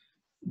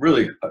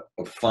really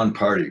a fun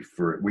party.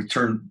 We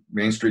turned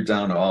Main Street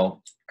down to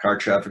all car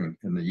traffic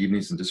in the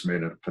evenings and just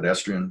made it a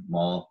pedestrian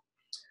mall.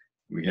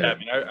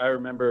 I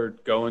remember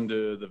going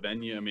to the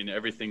venue. I mean,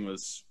 everything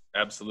was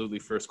absolutely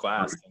first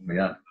class.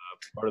 And,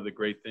 part of the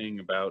great thing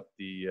about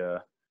the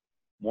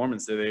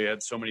Mormons, they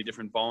had so many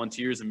different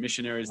volunteers and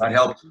missionaries that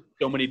helped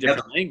so many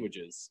different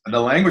languages. And the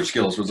language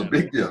skills was a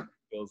big deal.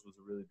 Skills was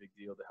a really big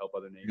deal to help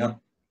other nations,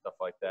 stuff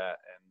like that.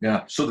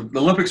 And so the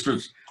Olympics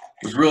was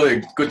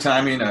really good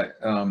timing.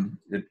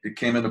 It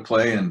came into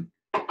play, and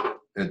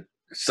it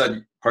set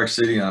Park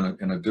City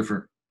in a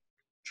different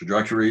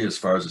trajectory as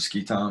far as a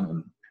ski town.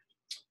 And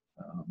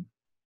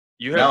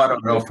I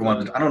don't know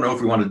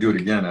if we want to do it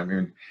again. I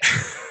mean,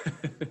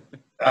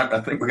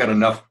 I think we got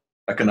enough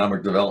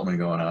economic development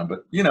going on,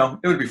 but you know,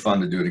 it would be fun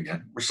to do it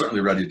again. We're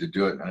certainly ready to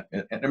do it,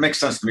 and it makes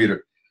sense to me to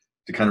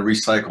kind of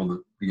recycle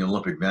the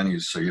Olympic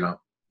venues, so you don't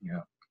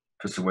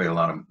puts away a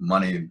lot of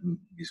money, and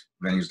these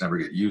venues never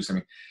get used. I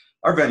mean,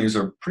 our venues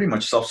are pretty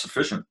much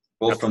self-sufficient,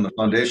 both from the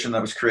foundation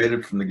that was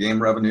created from the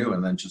game revenue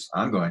and then just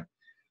ongoing.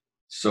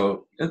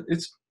 So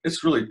it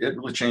really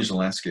changed the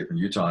landscape in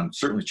Utah, and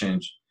certainly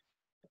changed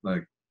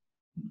like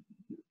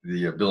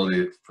the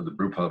ability for the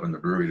brew pub and the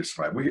brewery to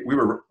survive. We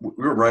were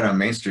right on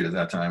Main Street at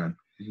that time,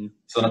 and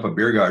set up a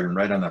beer garden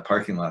right on that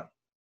parking lot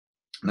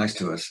next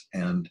to us.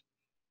 And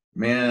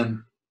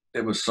man,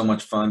 it was so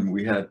much fun.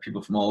 We had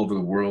people from all over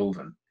the world,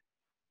 and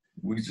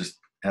we just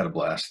had a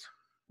blast.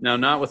 Now,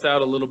 not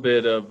without a little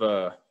bit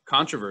of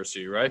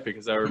controversy, right?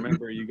 Because I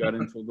remember you got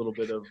into a little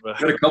bit of. We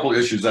had a couple of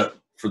issues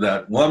for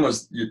that. One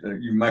was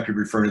you might be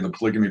referring to the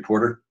Polygamy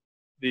Porter.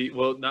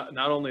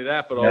 Not only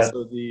that, but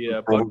also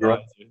the Provo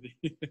girl.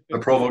 The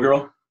Provo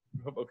girl.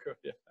 Provo girl,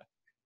 yeah.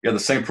 Yeah, the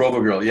St.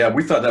 Provo girl. Yeah,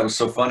 we thought that was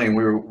so funny, and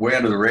we were way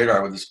under the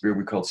radar with this beer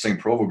we called St.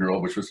 Provo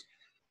girl, which was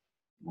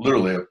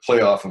literally a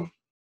play off of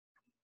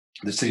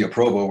the city of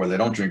Provo, where they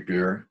don't drink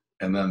beer,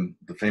 and then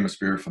the famous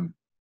beer from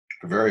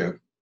Bavaria,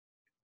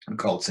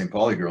 called St.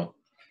 Pauli Girl.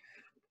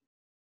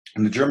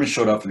 And the Germans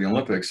showed up for the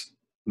Olympics,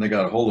 and they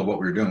got a hold of what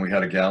we were doing. We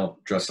had a gal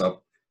dress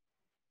up,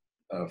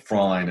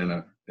 Fraulein,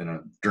 in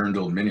a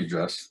dirndl mini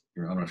dress.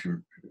 I don't know if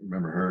you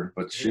remember her,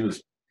 but she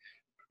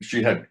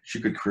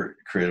could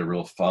create a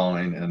real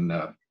following, and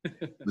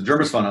the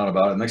Germans found out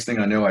about it. Next thing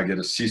I know, I get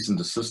a cease and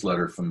desist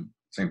letter from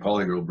St.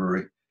 Pauli Girl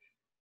Brewery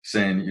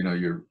saying,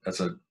 that's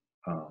a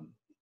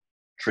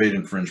trade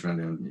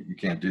infringement, and you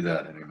can't do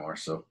that anymore.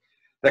 So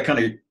that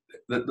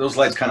those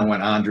lights kind of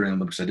went on during the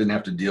Olympics. I didn't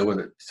have to deal with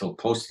it until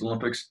post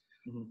Olympics,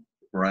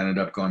 where I ended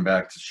up going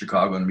back to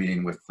Chicago and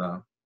meeting with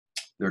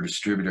their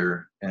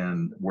distributor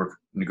and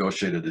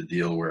negotiated a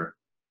deal where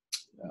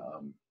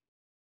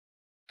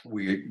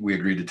we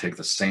agreed to take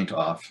the Saint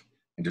off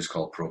and just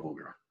call it Provo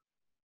Girl.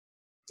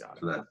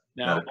 So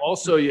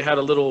also you had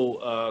a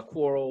little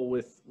quarrel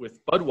with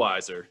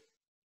Budweiser.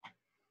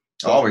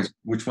 Always.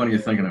 Which one are you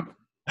thinking of?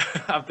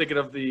 I'm thinking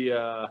of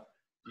the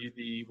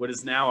what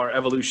is now our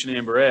Evolution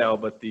Amber Ale,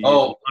 but the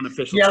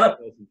unofficial.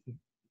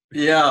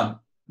 Yeah,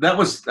 that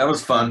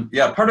was fun.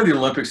 Yeah, part of the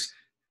Olympics.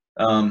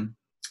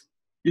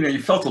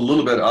 You felt a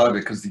little bit out of it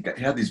because you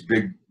had these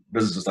big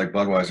businesses like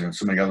Budweiser and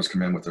so many others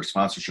come in with their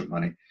sponsorship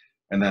money,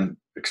 and then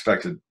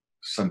expected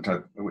some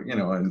type,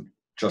 and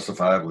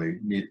justifiably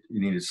you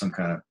needed some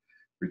kind of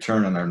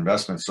return on their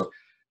investment. So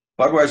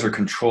Budweiser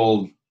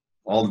controlled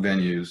all the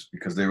venues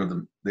because they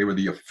were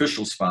the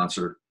official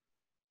sponsor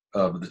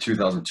of the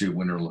 2002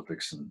 Winter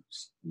Olympics in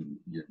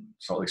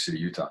Salt Lake City,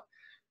 Utah.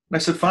 And I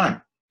said,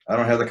 fine, I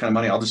don't have that kind of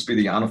money. I'll just be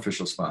the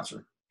unofficial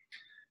sponsor.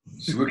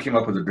 So we came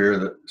up with a beer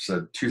that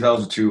said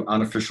 2002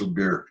 unofficial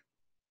beer.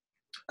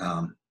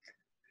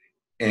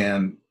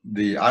 And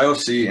the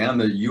IOC and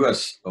the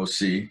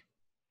USOC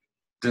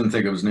didn't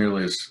think it was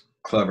nearly as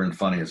clever and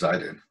funny as I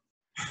did.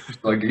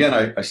 So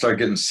again, I started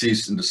getting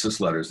cease and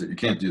desist letters that you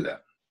can't do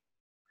that.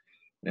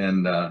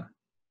 And I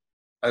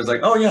was like,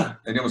 oh yeah.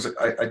 And it was,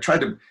 I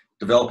tried to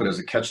develop it as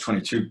a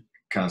catch-22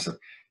 concept.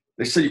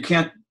 They said, you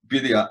can't be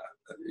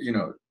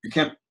you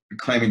can't be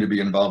claiming to be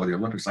involved with the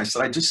Olympics. And I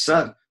said, I just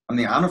said, I'm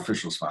the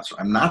unofficial sponsor.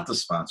 I'm not the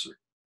sponsor.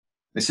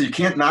 They said, you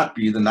can't not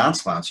be the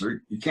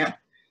non-sponsor. You can't.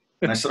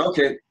 And I said,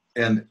 okay.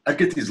 And I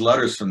get these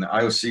letters from the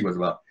IOC with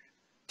about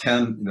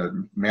 10,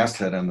 the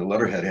masthead and the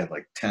letterhead had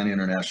like 10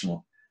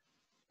 international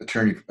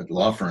attorney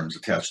law firms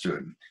attached to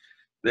it. And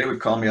they would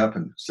call me up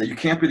and say, you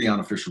can't be the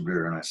unofficial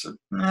beer. And I said,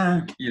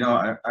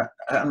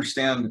 I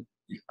understand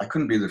I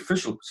couldn't be the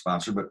official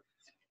sponsor, but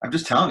I'm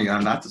just telling you,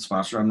 I'm not the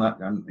sponsor. I'm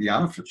the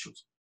unofficial.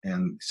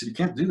 And he said, you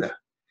can't do that.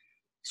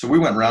 So we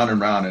went round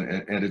and round,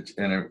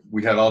 and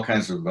we had all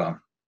kinds of,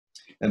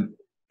 and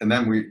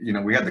then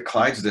we had the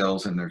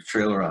Clydesdales in their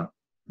trailer on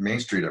Main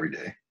Street every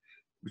day,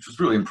 which was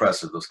really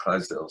impressive. Those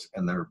Clydesdales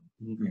and their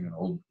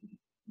old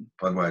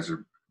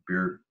Budweiser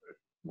beer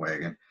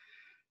wagon.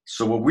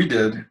 So what we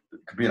did,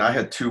 I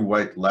had two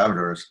white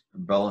Labradors,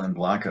 Bella and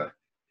Blanca.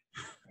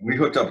 We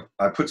hooked up.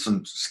 I put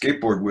some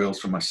skateboard wheels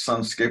from my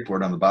son's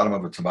skateboard on the bottom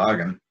of a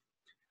toboggan,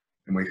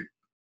 and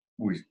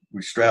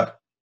we strapped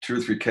 2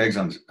 or 3 kegs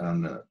on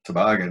the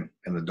toboggan,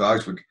 and the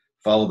dogs would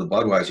follow the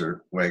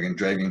Budweiser wagon,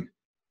 dragging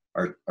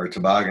our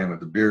toboggan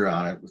with the beer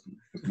on it, with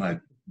my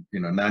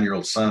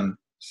 9-year-old son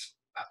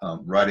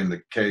riding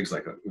the kegs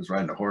like it was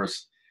riding a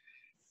horse.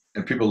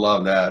 And people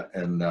loved that,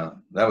 and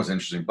that was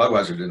interesting.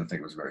 Budweiser didn't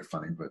think it was very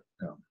funny, but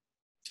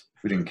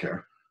we didn't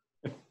care.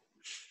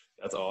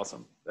 That's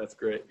awesome. That's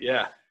great.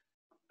 Yeah.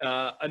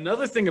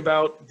 Another thing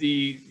about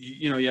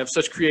you have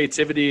such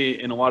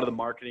creativity in a lot of the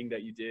marketing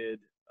that you did,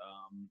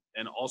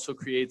 and also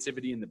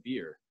creativity in the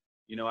beer.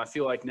 I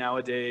feel like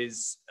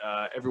nowadays,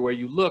 everywhere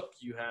you look,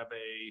 you have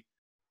a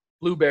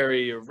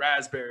blueberry or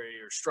raspberry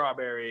or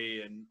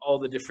strawberry and all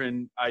the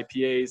different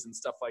IPAs and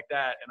stuff like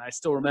that. And I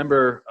still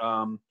remember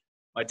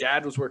my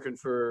dad was working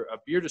for a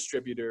beer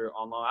distributor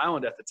on Long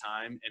Island at the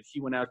time, and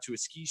he went out to a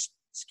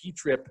ski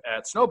trip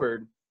at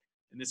Snowbird,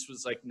 and this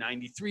was like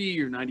 93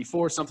 or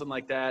 94, something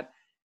like that.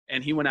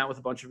 And he went out with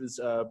a bunch of his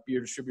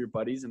beer distributor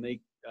buddies, and they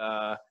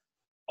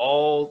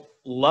all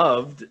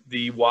loved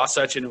the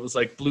Wasatch, and it was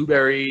like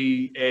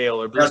blueberry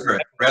ale or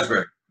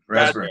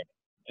raspberry.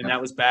 And that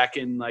was back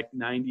in like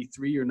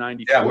 93 or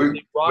 94. Yeah,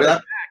 they brought it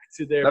back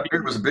to their that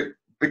beer was a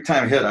big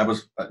time hit. I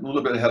was a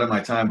little bit ahead of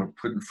my time of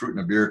putting fruit in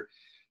a beer,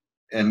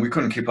 and we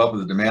couldn't keep up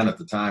with the demand at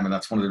the time. And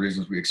that's one of the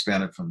reasons we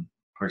expanded from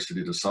Park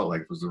City to Salt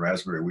Lake, was the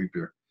raspberry wheat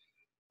beer.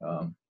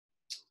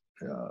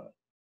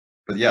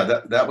 But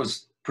yeah, that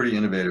was pretty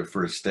innovative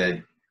for a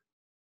stay.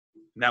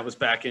 And that was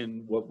back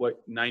in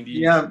what 90s?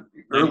 Yeah,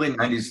 early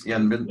 90s. Yeah,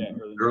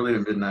 early to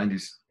mid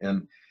 90s,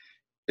 and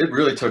it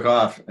really took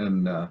off.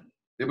 And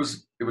it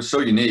was so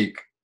unique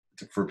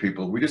for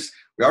people. We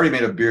already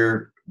made a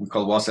beer we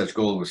called Wasatch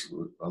Gold, was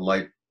a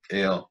light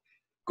ale,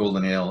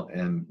 golden ale,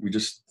 and we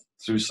just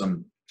threw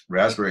some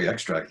raspberry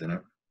extract in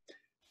it,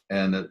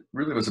 and it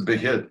really was a big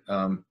hit.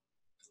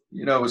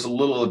 It was a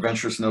little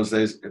adventurous in those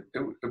days.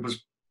 It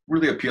was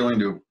really appealing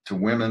to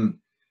women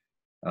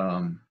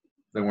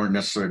that weren't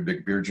necessarily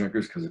big beer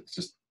drinkers, because it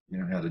just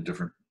had a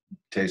different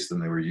taste than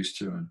they were used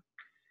to. And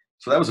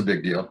so that was a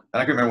big deal.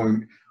 And I can remember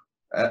when,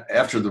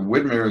 after the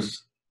Widmers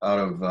out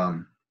of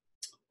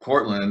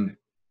Portland,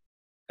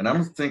 and I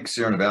don't think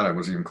Sierra Nevada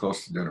was even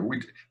close to doing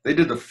it. They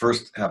did the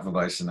first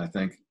Hefeweizen, I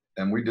think,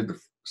 and we did the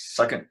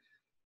second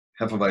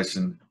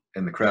Hefeweizen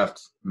in the craft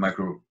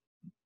micro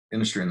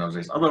industry in those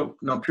days. Although,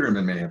 no,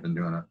 Pyramid may have been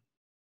doing a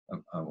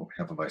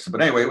Hefeweizen.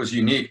 But anyway, it was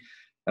unique.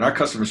 And our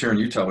customers here in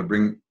Utah would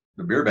bring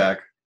the beer back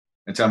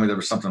and tell me there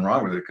was something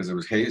wrong with it because it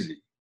was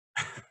hazy.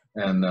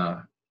 And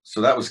so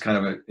that was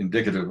kind of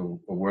indicative of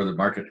where the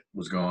market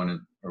was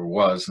going or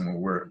was,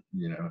 and where,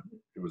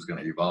 it was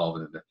going to evolve.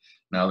 And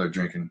now they're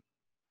drinking,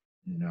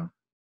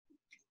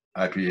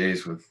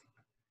 IPAs with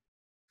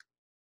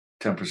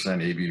 10%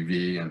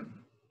 ABV and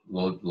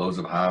loads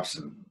of hops,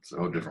 and it's a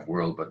whole different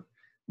world. But in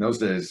those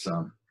days,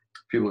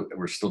 people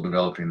were still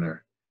developing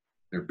their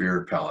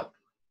beer palate.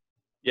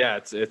 Yeah,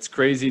 it's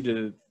crazy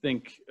to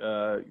think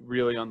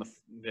really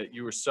that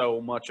you were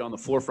so much on the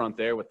forefront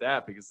there with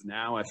that, because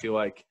now I feel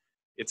like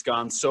it's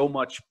gone so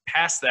much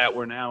past that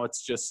where now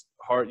it's just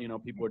hard.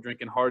 People are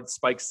drinking hard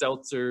spiked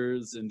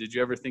seltzers. And did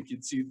you ever think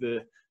you'd see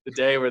the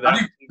day where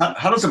that?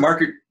 How does the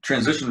market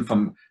transition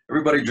from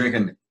everybody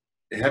drinking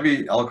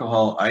heavy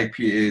alcohol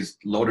IPAs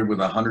loaded with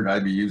 100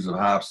 IBUs of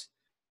hops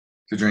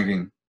to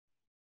drinking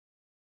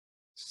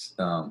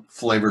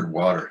flavored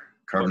water,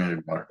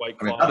 carbonated water?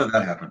 I mean, how did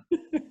that happen?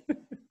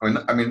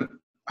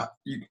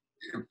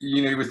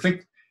 You would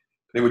think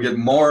they would get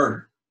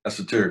more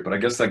esoteric, but I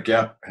guess that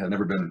gap had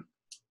ever been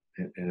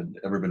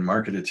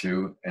marketed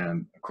to.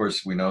 And of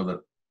course, we know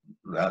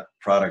that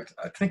product,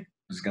 I think,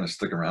 is going to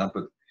stick around,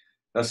 but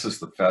that's just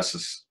the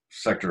fastest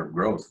sector of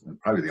growth, and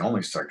probably the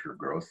only sector of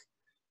growth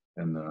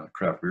in the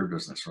craft beer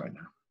business right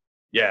now.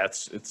 Yeah,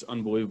 it's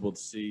unbelievable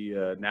to see.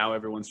 Now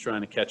everyone's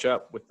trying to catch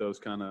up with those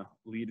kind of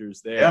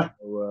leaders there. Yeah.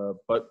 So,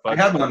 but I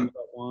had one.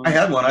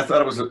 I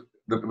thought it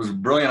was a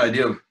brilliant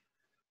idea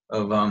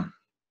of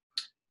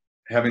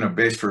having a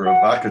base for a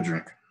vodka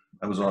drink.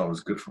 That was all it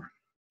was good for.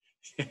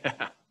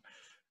 Yeah,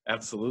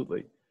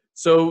 absolutely.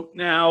 So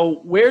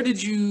now, where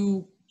did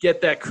you get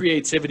that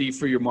creativity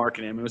for your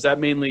marketing? I mean, was that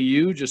mainly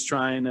you just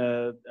trying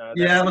to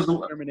it was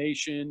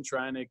determination,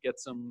 trying to get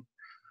some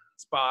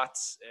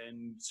spots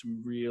and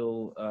some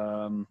real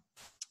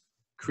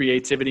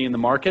creativity in the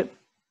market?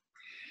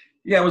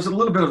 Yeah, it was a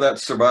little bit of that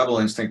survival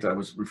instinct I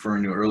was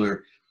referring to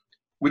earlier.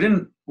 We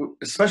didn't,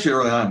 especially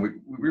early on, we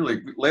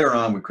really, later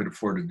on, we could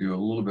afford to do a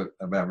little bit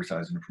of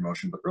advertising and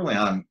promotion, but early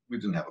on, we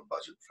didn't have a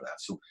budget for that.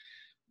 So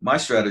my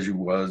strategy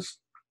was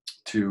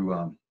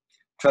to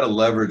try to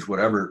leverage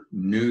whatever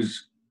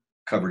news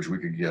coverage we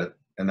could get.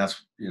 And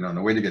that's, and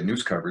the way to get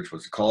news coverage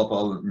was to call up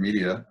all the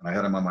media. And I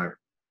had them on my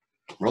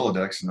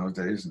Rolodex in those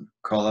days, and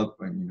call up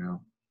and,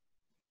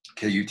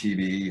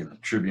 KUTV and the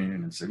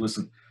Tribune, and say,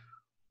 listen,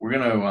 we're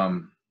going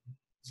to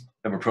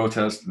have a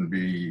protest and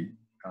be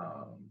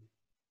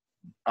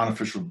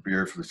unofficial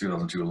beer for the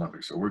 2002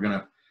 Olympics. So we're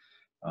going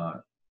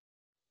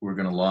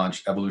to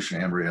launch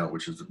Evolution Amber Ale,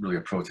 which is really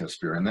a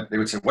protest beer. And they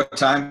would say, what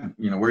time,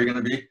 where are you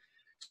going to be?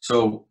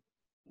 So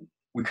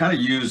we kind of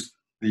used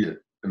the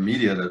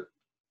media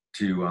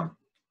to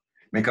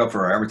make up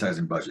for our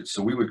advertising budget.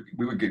 So we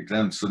would get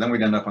them. So then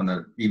we'd end up on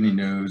the evening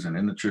news and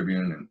in the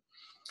Tribune. And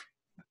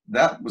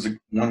that was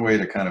one way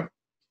to kind of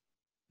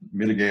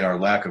mitigate our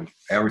lack of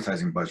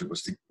advertising budget,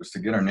 was to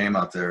get our name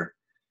out there.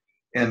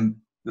 And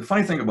the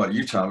funny thing about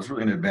Utah was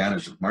really an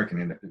advantage of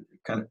marketing.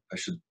 I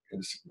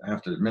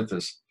have to admit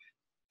this,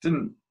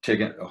 didn't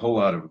take a whole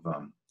lot of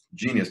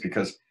genius,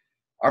 because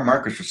our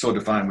markets were so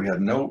defined. We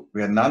had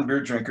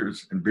non-beer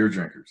drinkers and beer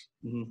drinkers.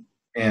 Mm-hmm.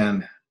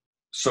 And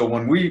so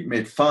when we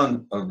made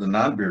fun of the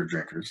non-beer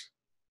drinkers,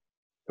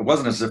 it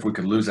wasn't as if we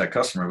could lose that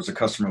customer. It was a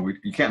customer,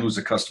 you can't lose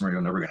a customer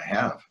you're never going to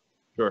have.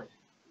 Sure.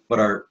 But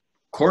our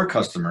core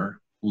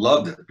customer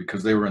loved it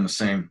because they were in the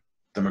same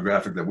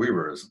demographic that we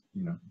were, as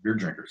beer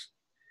drinkers.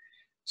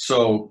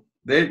 So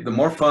the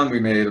more fun we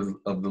made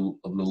of the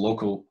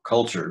local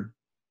culture,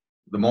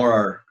 the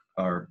more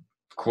our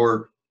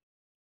core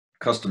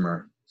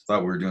customer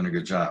thought we were doing a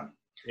good job.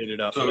 Hit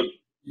it up. So,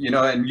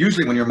 and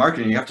usually when you're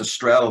marketing, you have to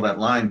straddle that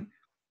line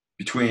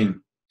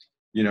between,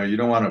 you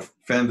don't want to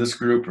offend this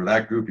group or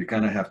that group. You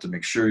kind of have to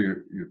make sure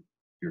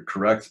you're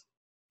correct.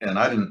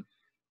 And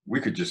we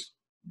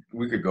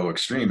could go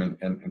extreme.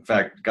 And in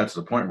fact, got to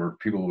the point where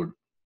people would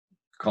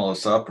call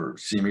us up or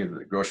see me at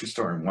the grocery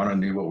store and want to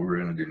know what we were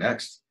going to do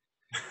next.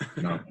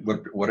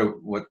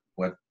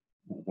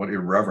 What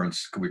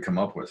irreverence could we come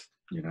up with?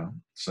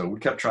 So we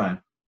kept trying.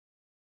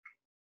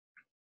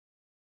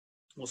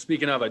 Well,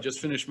 speaking of, I just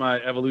finished my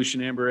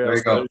Evolution Amber Ale. There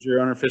you go. That was your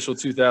unofficial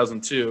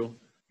 2002.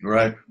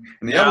 Right.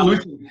 And the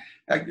Evolution,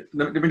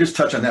 let me just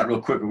touch on that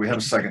real quick, but we have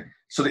a second.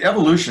 So the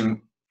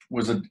Evolution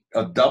was a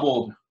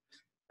double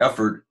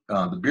effort.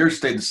 The beer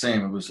stayed the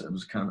same. It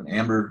was kind of an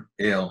amber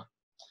ale,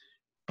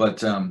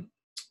 but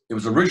it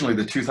was originally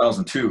the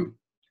 2002.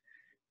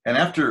 And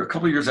after a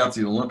couple of years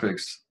after the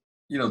Olympics,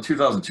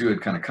 2002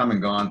 had kind of come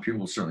and gone.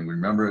 People certainly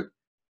remember it,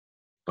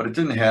 but it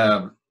didn't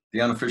have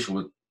the unofficial,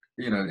 it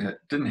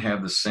didn't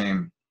have the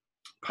same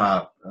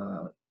pop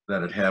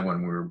that it had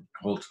when we were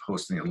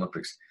hosting the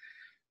Olympics.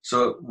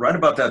 So right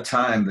about that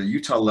time, the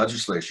Utah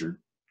legislature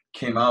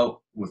came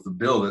out with a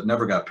bill that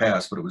never got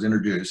passed, but it was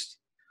introduced.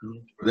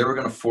 Where they were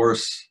going to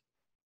force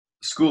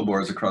school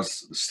boards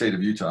across the state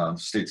of Utah, the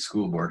state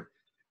school board,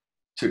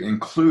 to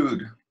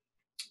include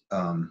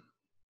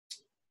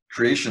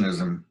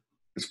creationism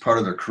as part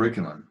of their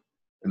curriculum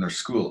in their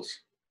schools.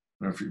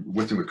 I don't know if you're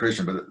with me with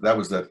creation, but that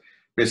was that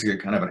basically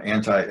kind of an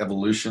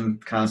anti-evolution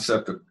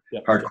concept that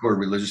hardcore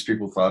religious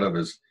people thought of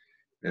as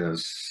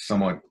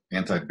somewhat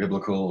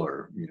anti-biblical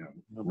or, you know,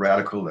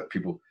 radical, that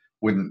people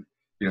wouldn't,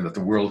 you know, that the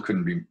world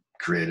couldn't be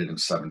created in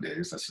 7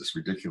 days. That's just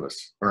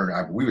ridiculous.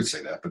 Or we would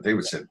say that, but they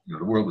would say, you know,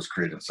 the world was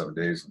created in 7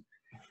 days.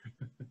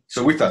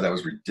 So we thought that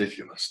was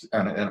ridiculous.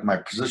 And my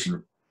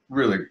position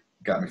really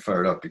got me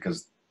fired up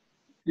because,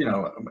 you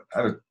know,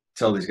 I would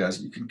tell these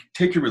guys, you can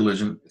take your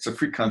religion. It's a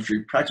free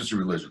country. Practice your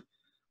religion.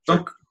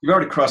 You've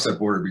already crossed that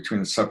border between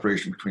the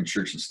separation between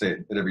church and state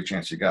at every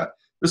chance you got.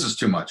 This is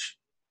too much.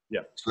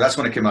 Yeah. So that's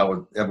when it came out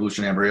with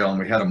Evolution Amber Ale, and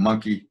we had a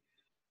monkey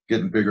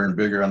getting bigger and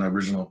bigger on the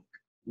original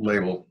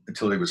label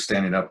until he was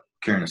standing up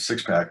carrying a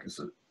 6-pack as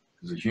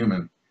a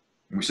human.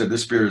 And we said,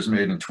 this beer is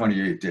made in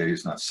 28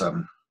 days, not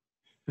 7.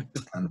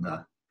 And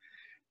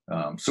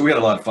so we had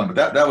a lot of fun,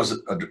 but that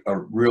was a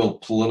real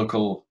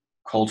political,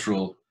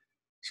 cultural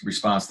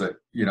response that,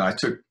 you know, I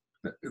took.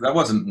 That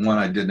wasn't one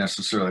I did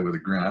necessarily with a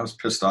grin. I was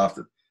pissed off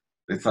that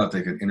they thought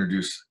they could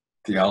introduce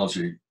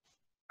theology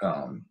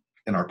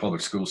in our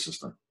public school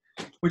system,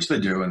 which they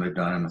do, and they've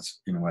done, and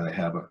that's, you know, why they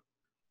have a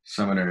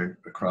seminary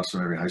across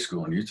from every high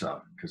school in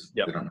Utah, because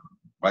they don't know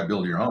why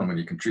build your own when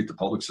you can treat the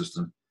public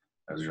system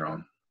as your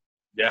own.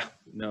 Yeah,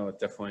 no, it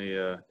definitely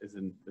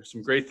isn't. There's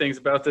some great things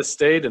about this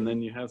state, and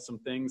then you have some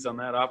things on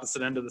that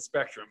opposite end of the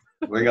spectrum.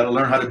 We got to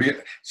learn how to be.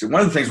 So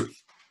one of the things,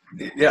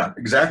 yeah,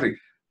 exactly.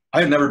 I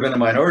had never been a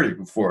minority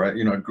before. I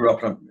grew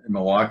up in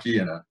Milwaukee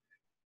in a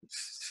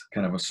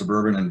kind of a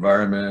suburban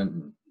environment,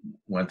 and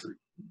went to,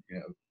 you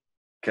know,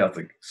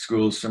 Catholic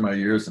schools for my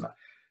years, and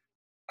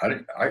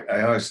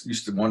I always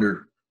used to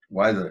wonder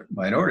why the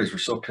minorities were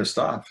so pissed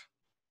off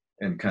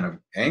and kind of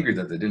angry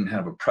that they didn't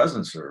have a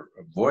presence or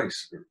a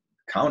voice or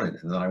counted.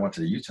 And then I went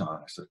to Utah,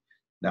 and I said,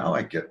 now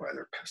I get why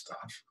they're pissed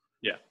off.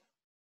 Yeah,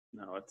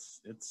 no,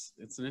 it's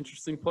an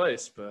interesting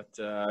place, but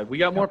we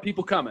got more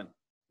people coming.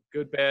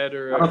 Good, bad,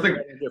 or I don't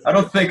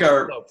think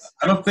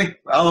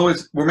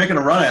we're making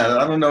a run at it.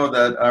 I don't know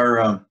that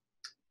our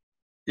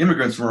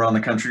immigrants from around the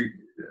country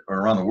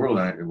or around the world,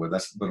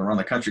 but around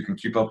the country can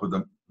keep up with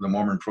the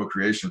Mormon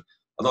procreation,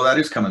 although that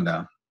is coming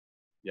down.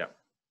 Yeah.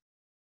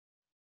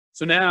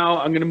 So now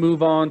I'm going to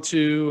move on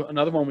to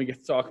another one we get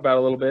to talk about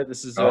a little bit.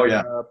 This is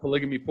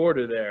Polygamy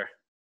Porter there.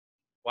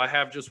 Why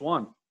have just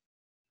one?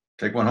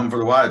 Take one home for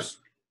the wives.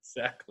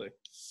 Exactly.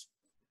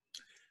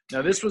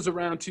 Now, this was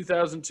around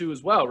 2002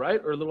 as well, right?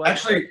 Or a little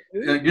Actually,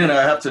 again,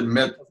 I have to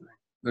admit,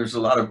 there's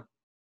a lot of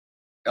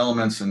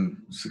elements in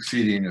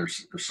succeeding or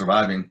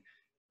surviving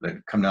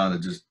that come down to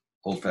just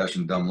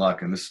old-fashioned dumb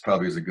luck, and this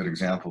probably is a good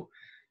example.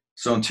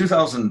 So in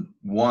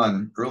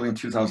 2001, early in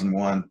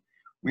 2001,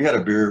 we had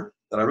a beer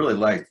that I really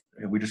liked,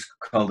 and we just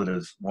called it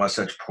as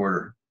Wasatch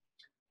Porter.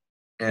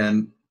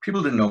 And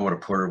people didn't know what a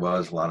porter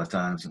was a lot of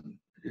times, and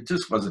it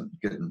just wasn't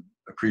getting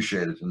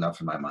appreciated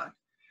enough in my mind.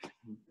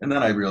 And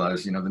then I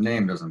realized, you know, the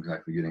name doesn't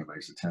exactly get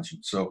anybody's attention.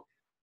 So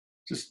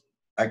just,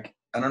 I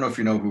don't know if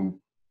you know who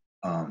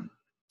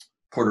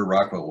Porter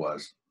Rockwell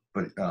was,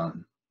 but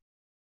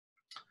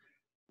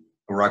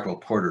Rockwell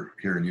Porter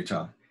here in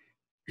Utah.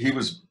 He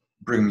was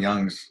Brigham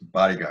Young's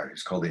bodyguard.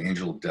 He's called the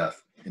Angel of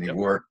Death. And he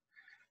wore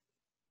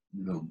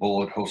the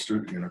bullet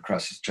holster, you know,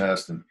 across his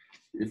chest. And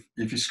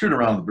if you screwed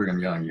around with Brigham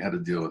Young, you had to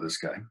deal with this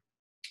guy.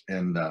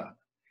 And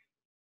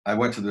I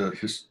went to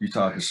the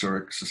Utah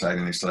Historic Society,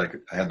 and they said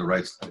I had the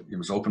rights. It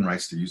was open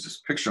rights to use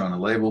this picture on the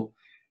label,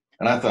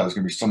 and I thought it was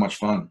going to be so much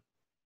fun.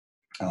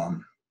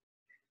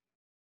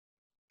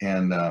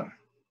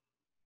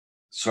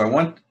 So I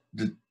went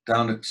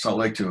down to Salt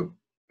Lake to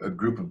a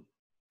group of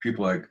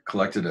people I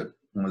collected at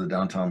one of the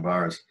downtown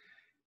bars,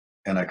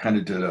 and I kind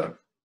of did a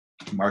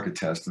market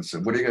test and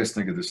said, "What do you guys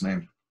think of this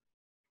name,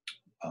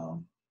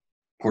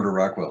 Porter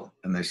Rockwell?"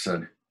 And they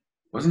said,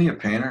 "Wasn't he a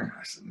painter?"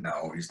 I said,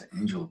 "No, he's the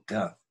Angel of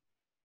Death."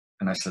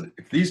 And I said,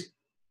 if these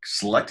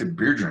selected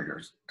beer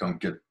drinkers don't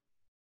get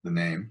the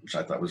name, which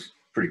I thought was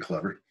pretty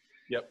clever,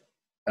 ended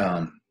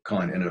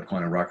up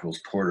calling it Rockwell's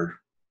Porter,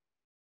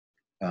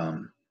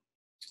 that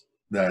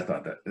I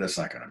thought that's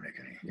not going to make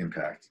any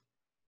impact.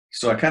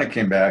 So I kind of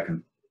came back,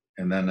 and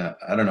then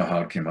I don't know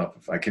how it came up.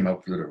 If I came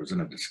up with it, it was in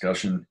a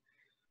discussion,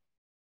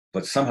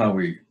 but somehow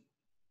we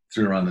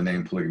threw around the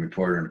name Polygamy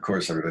Porter, and of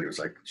course everybody was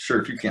like,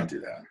 "Sure, if you can't do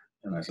that,"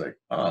 and I was like,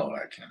 "Oh,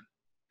 I can."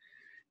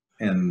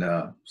 And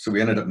so we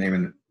ended up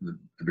naming the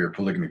beer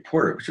Polygamy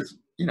Porter, which is,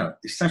 you know,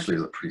 essentially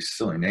is a pretty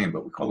silly name,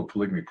 but we called it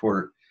Polygamy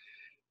Porter.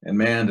 And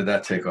man, did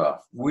that take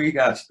off. We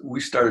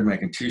started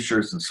making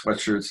T-shirts and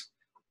sweatshirts.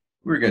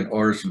 We were getting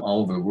orders from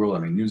all over the world. I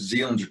mean, New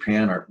Zealand,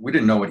 Japan. We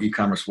didn't know what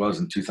e-commerce was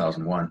in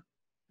 2001.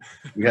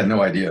 We had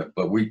no idea,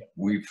 but we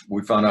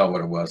found out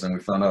what it was, and we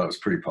found out it was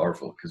pretty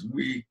powerful because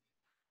we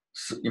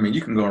So, I mean,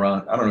 you can go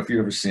around. I don't know if you've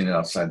ever seen it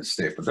outside the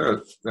state, but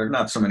there are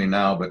not so many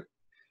now. But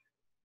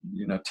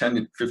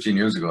 10, 15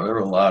 years ago, there were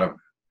a lot of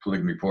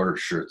Polygamy Porter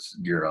shirts,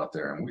 gear out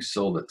there, and we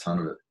sold a ton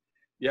of it.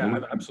 Yeah,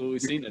 I've absolutely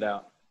seen it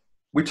out.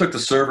 We took the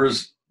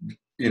servers,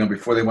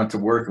 before they went to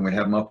work, and we'd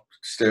have them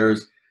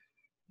upstairs,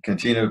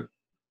 cantina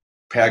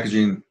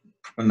packaging,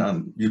 putting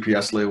on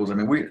UPS labels. I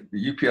mean,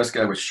 the UPS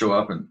guy would show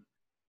up and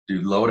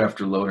do load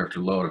after load after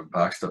load of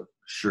boxed up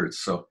shirts.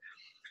 So,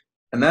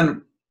 and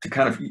then to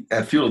kind of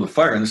add fuel to the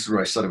fire, and this is where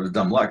I said it was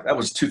dumb luck, that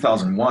was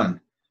 2001.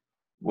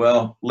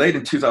 Well, late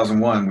in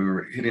 2001, we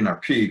were hitting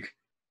our peak,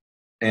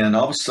 and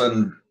all of a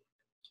sudden,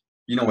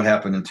 what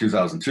happened in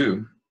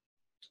 2002?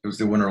 It was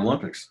the Winter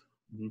Olympics.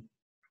 Mm-hmm.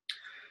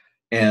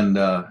 And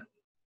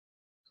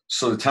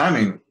so the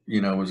timing,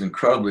 was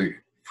incredibly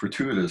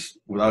fortuitous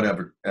without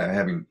ever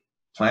having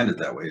planned it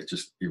that way. It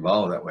just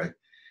evolved that way.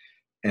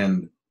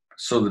 And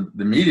so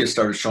the media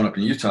started showing up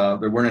in Utah.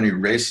 There weren't any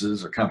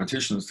races or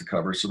competitions to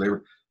cover, so they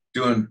were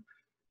doing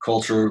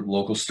culture,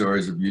 local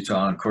stories of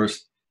Utah. And of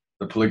course,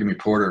 the Polygamy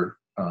Porter,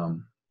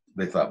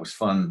 they thought was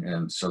fun.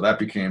 And so that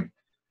became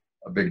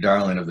a big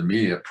darling of the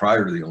media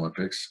prior to the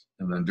Olympics,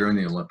 and then during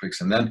the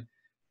Olympics. And then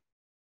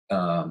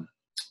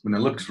when the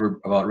Olympics were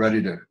about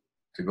ready to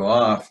go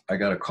off, I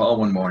got a call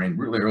one morning,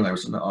 really early. I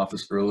was in the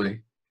office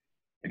early.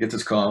 I get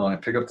this call, and I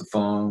pick up the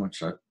phone,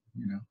 which I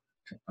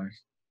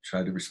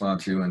tried to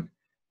respond to.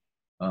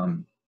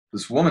 And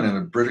this woman in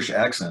a British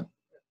accent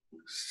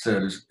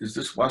said, is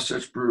this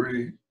Wasatch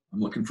Brewery? I'm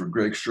looking for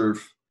Greg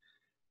Schirf.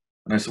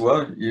 And I said,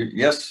 well,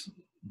 yes,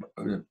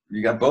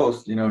 you got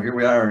both. Here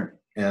we are.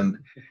 And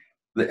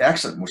the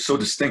accent was so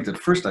distinct. At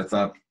first, I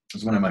thought it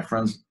was one of my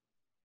friends.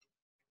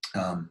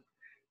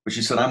 But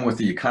she said, I'm with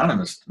The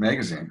Economist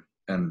magazine.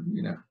 And,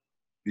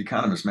 The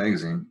Economist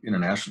magazine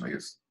internationally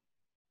is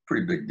a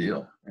pretty big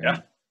deal. Yeah.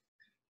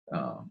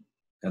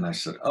 And I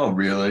said, oh,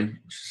 really?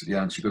 She said,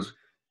 yeah. And she goes,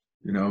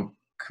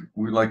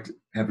 we'd like to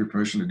have your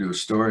permission to do a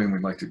story, and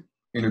we'd like to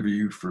interview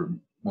you for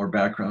more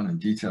background and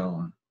detail.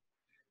 And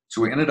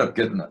so we ended up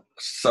getting a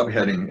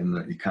subheading in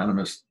The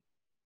Economist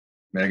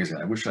magazine.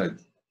 I wish I'd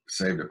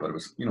saved it, but it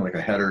was, like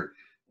a header.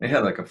 They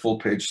had like a full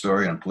page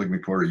story on Polygamy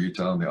Porter,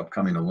 Utah, and the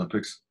upcoming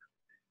Olympics.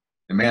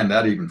 And man,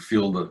 that even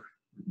fueled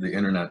the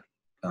internet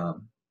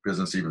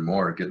business even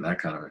more, getting that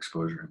kind of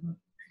exposure in The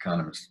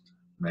Economist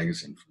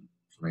magazine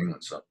from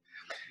England. So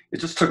it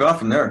just took off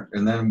from there.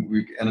 And then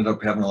we ended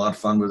up having a lot of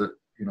fun with it.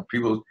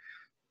 People,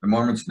 the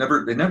Mormons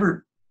they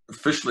never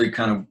officially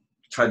kind of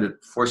tried to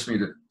force me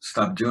to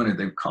stop doing it.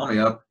 They'd call me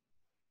up,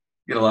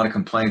 get a lot of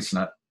complaints,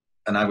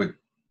 and I would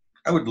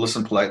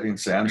listen politely and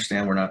say, I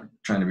understand we're not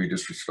trying to be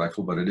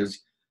disrespectful, but it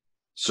is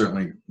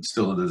certainly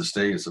still to this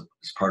day is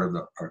part of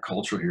our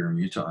culture here in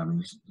Utah. I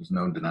mean, there's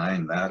no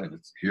denying that, and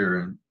it's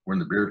here, and we're in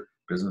the beer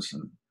business,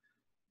 and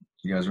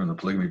you guys are in the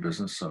polygamy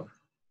business. So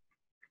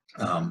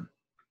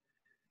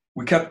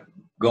we kept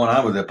going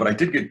on with it, but I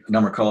did get a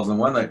number of calls, and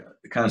one that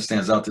kind of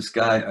stands out, this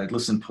guy I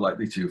listened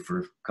politely to for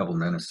a couple of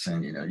minutes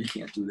saying, you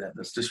can't do that.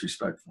 That's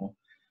disrespectful.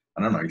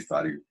 I don't know. He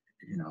thought he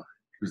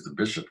was the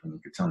bishop and he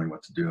could tell me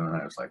what to do. And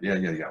I was like, yeah,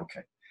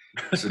 okay.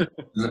 I said,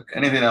 is there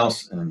anything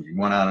else? And he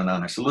went on and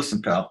on. I said,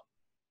 listen, pal,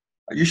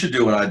 you should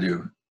do what I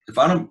do. If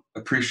I don't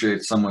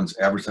appreciate someone's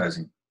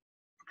advertising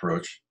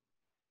approach,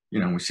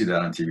 we see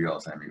that on TV all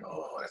the time. You go,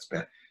 oh, that's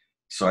bad.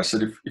 So I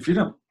said, if you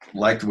don't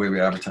like the way we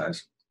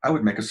advertise, I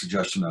would make a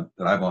suggestion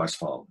that I've always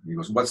followed. He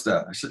goes, what's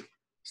that? I said,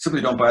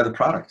 simply don't buy the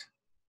product.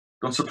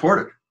 Don't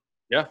support it.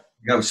 Yeah.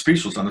 He was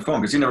speechless on the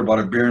phone because he never bought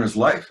a beer in his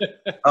life.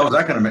 How was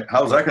that going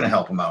to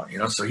help him out?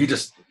 So he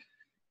just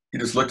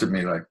looked at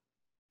me like,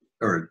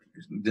 or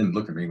didn't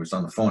look at me. He was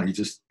on the phone. He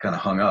just kind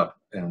of hung up.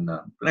 And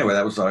but anyway,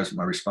 that was always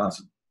my response.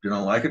 If you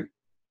don't like it,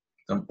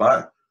 don't buy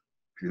it.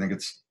 If you think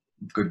it's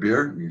good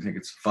beer, you think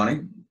it's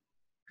funny,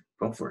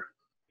 go for it.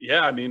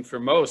 Yeah, I mean, for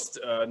most,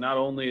 not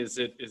only is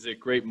it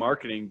great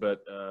marketing,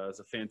 but it's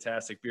a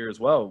fantastic beer as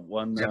well.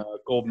 Won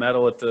gold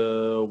medal at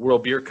the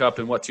World Beer Cup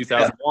in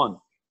 2001.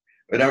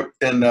 Yeah.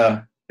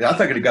 I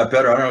think it got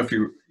better. I don't know if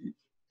you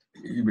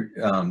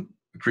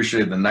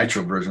appreciated the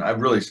nitro version.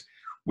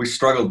 We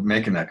struggled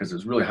making that because it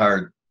was really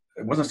hard.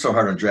 It wasn't so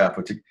hard on draft,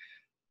 but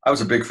I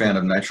was a big fan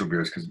of nitro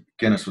beers because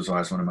Guinness was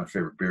always one of my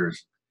favorite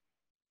beers.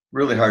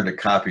 Really hard to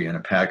copy in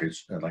a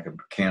package, like a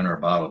can or a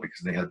bottle,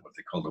 because they had what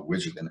they called a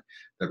widget in it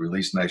that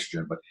released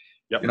nitrogen. But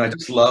I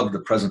just love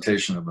the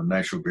presentation of a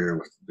nitro beer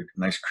with the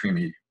nice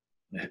creamy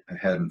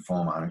head and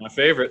foam on it. My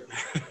favorite.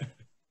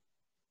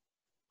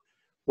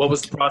 What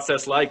was the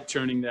process like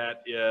turning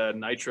that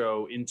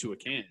nitro into a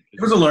can?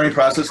 It was a learning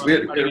process. We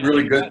had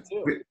really good.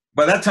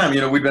 By that time,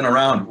 we'd been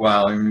around a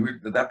while. I mean,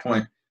 at that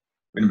point,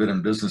 we'd been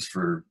in business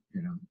for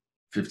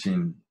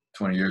 15,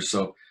 20 years.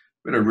 So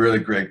we had a really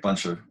great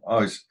bunch of,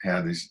 always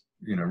had these,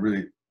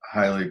 really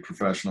highly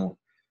professional,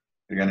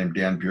 a guy named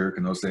Dan Burek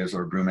in those days,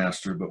 our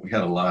brewmaster, but we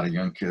had a lot of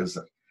young kids.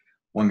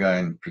 One guy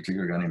in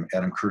particular, a guy named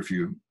Adam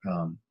Curfew,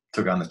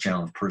 took on the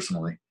challenge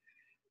personally.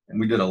 And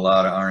we did a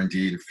lot of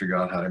R&D to figure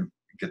out how to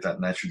get that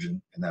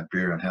nitrogen in that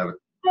beer and have it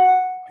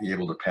be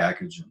able to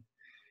package.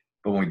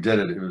 But when we did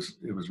it, it was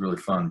really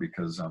fun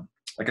because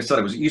like I said,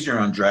 it was easier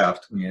on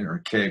draft when you enter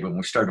a keg, but when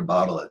we started to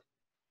bottle it,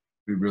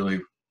 we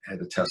really had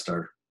to test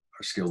our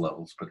skill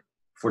levels. But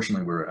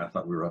fortunately, I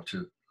thought we were up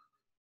to.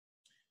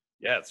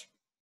 Yeah, I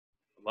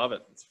love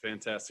it. It's a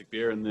fantastic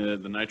beer, and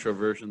the nitro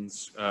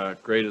version's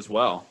great as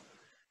well.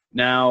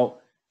 Now,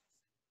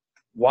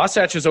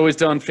 Wasatch has always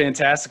done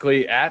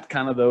fantastically at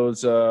kind of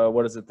those,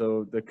 what is it,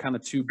 the kind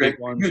of two big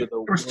ones.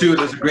 There's two.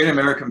 There's a Great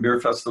American Beer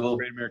Festival.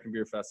 Great American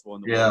Beer Festival.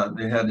 In the world.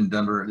 They had in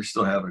Denver. They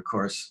still have it, of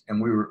course.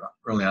 And we were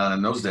early on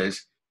in those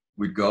days,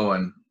 we'd go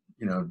and,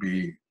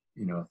 be,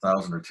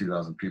 1,000 or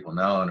 2,000 people.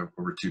 Now, in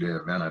over 2-day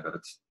event, I bet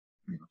it's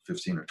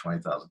 15 or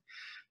 20,000.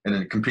 And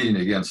then competing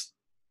against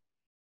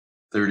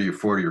 30 or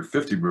 40 or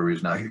 50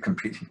 breweries, now you're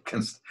competing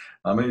against,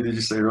 how many did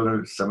you say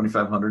earlier?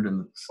 7,500?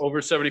 And over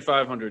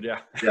 7,500, yeah.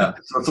 Yeah,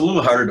 so it's a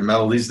little harder to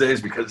medal these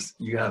days because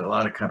you got a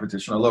lot of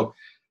competition. Although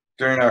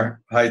during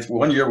our height,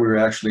 one year we were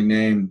actually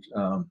named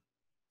at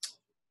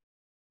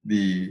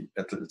the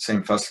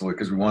same festival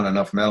because we won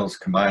enough medals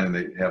combined, and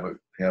they have a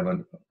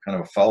kind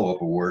of a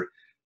follow-up award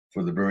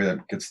for the brewery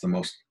that gets the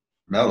most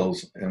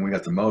medals, and we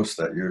got the most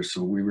that year.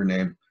 So we were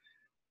named,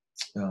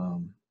 let's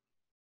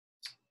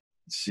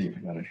see if I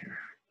got it here.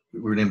 We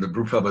were named the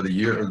Brew Pub of the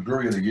Year, or the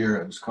Brewery of the Year.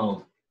 It was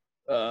called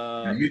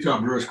Utah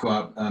Brewers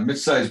Co-op,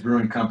 Midsize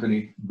Brewing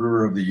Company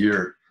Brewer of the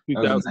Year.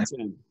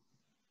 2010.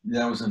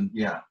 That was in,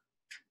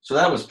 So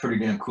that was pretty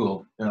damn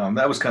cool.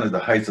 That was kind of the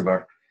height of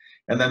our,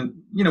 and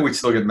then, we'd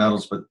still get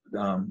medals, but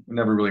we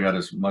never really got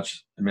as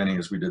many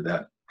as we did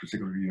that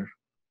particular year.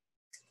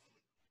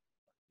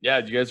 Yeah,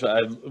 you guys,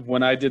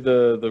 when I did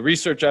the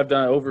research, I've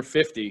done over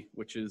 50,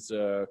 which is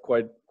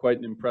quite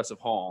an impressive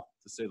haul,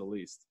 to say the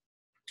least.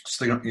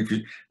 I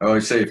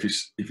always say if you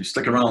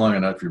stick around long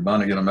enough, you're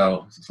bound to get a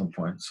medal at some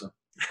point. So.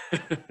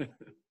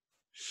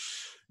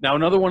 Now,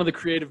 another one of the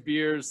creative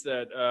beers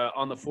that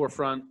on the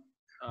forefront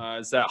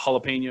is that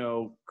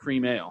jalapeno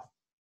cream ale.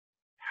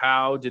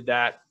 How did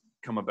that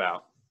come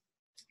about?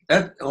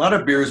 A lot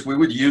of beers, we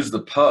would use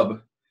the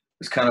pub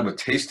as kind of a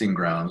tasting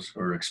grounds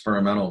or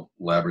experimental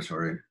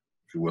laboratory,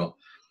 if you will,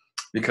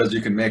 because we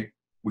can make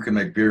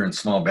beer in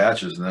small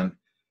batches and then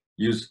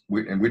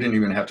we didn't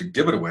even have to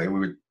give it away. We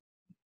would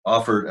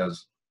offer it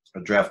as a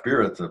draft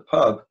beer at the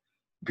pub.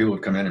 People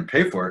would come in and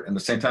pay for it at the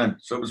same time.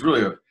 So it was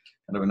really kind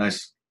of a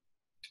nice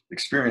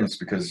experience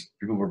because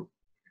people were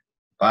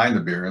buying the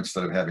beer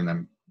instead of having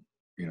them,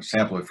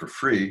 sample it for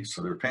free.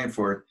 So they were paying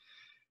for it.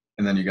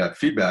 And then you got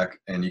feedback,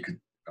 and you could,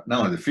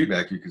 not only the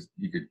feedback, you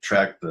could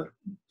track the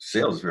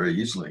sales very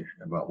easily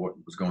about what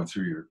was going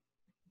through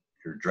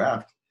your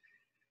draft.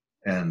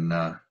 And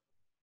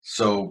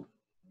so,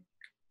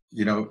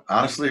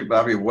 honestly,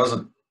 Bobby, it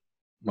wasn't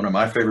one of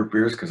my favorite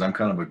beers because I'm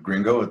kind of a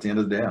gringo at the end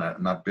of the day.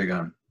 I'm not big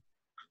on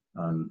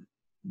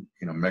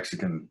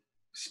Mexican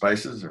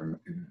spices,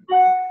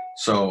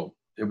 so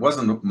it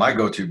wasn't my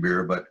go-to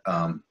beer. But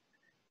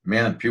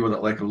man, people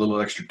that like a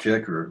little extra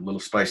kick or a little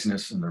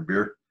spiciness in their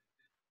beer,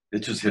 it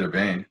just hit a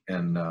vein.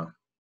 And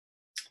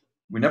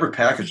we never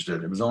packaged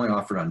it. It was only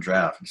offered on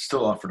draft. It's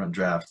still offered on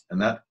draft, and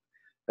that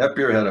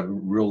beer had a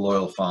real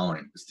loyal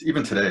following.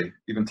 Even today,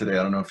 I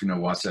don't know if you know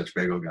Wasatch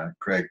Bagel guy,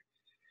 Craig.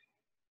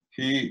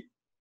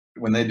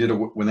 When they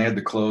had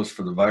to close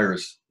for the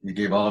virus, he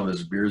gave all of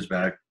his beers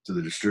back to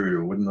the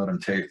distributor. Wouldn't let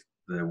him take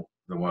the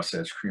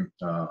Wasatch cream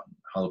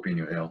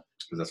jalapeno ale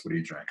because that's what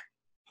he drank.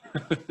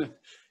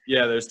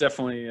 Yeah, there's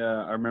definitely.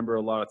 I remember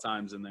a lot of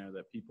times in there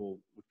that people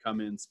would come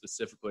in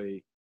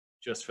specifically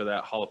just for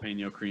that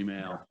jalapeno cream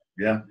ale.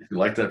 Yeah, if you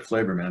like that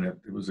flavor, man,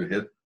 it was a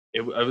hit.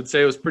 I would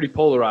say it was pretty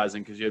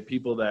polarizing because you had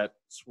people that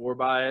swore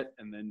by it,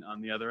 and then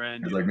on the other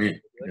end, like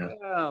me,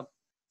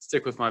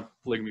 stick with my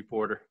Polygamy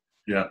Porter.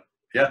 Yeah.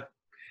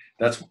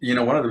 That's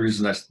one of the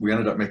reasons we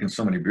ended up making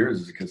so many beers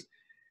is because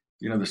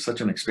there's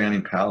such an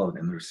expanding palate,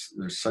 and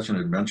there's such an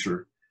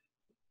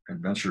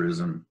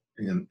adventurism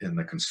in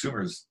the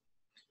consumers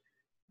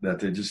that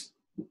they just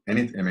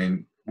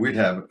we'd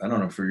have, I don't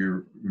know if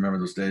you remember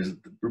those days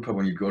at the brew pub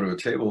when you go to a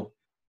table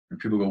and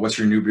people go, "What's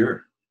your new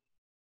beer?"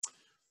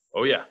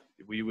 Oh yeah,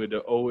 we would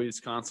always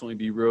constantly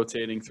be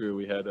rotating through.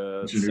 We had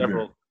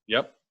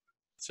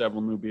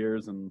several new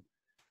beers, and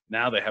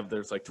now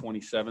there's like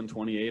 27,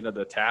 28 of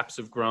the taps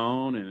have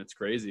grown, and it's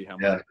crazy how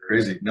much. Yeah,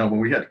 crazy. No,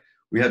 when we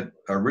had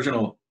our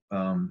original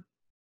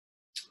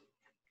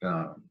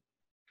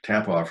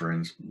tap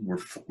offerings,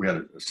 we had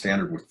a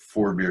standard with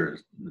 4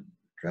 beers, the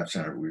draft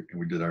standard.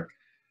 We did our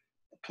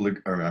we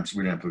didn't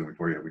have Polygamy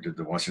Porter yet. We did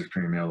the Wasatch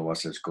Premium Ale, the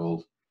Wasatch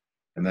Gold,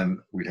 and then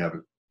we'd have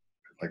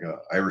like a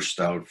Irish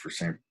Stout for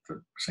St.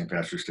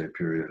 Patrick's Day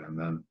period, and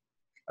then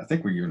I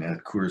think we even had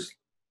Coors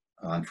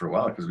on for a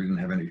while because we didn't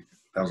have any.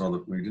 That was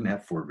all we didn't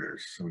have 4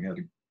 beers, so we had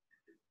to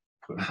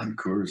put on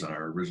Coors on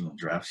our original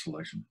draft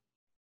selection.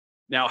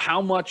 Now,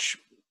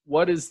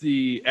 what is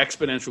the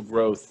exponential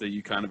growth that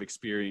you kind of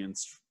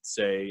experienced,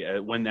 say,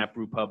 when that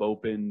brew pub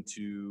opened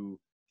to,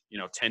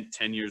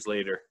 10 years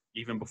later,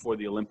 even before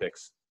the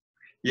Olympics?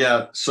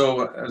 Yeah.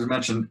 So as I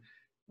mentioned,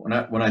 when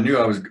I knew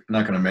I was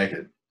not going to make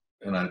it,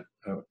 and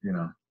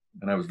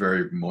I was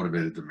very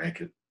motivated to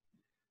make it,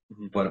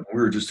 but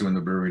we were just doing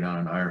the brewery down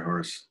in Iron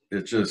Horse.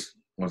 It just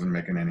wasn't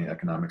making any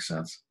economic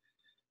sense.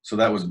 So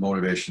that was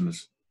motivation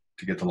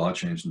to get the law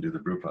changed and do the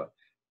brew pub.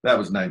 That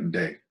was night and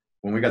day.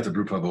 When we got the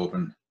brew pub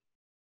open,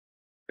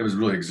 it was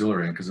really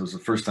exhilarating because it was the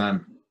first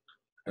time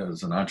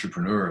as an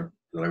entrepreneur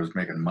that I was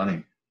making money,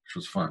 which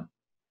was fun.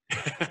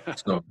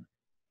 So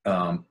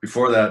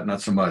before that,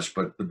 not so much.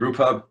 But the brew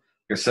pub,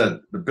 like I said,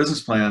 the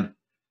business plan,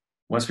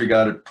 once we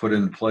got it put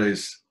in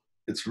place,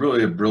 it's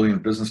really a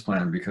brilliant business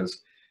plan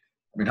because,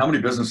 I mean, how many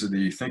businesses do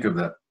you think of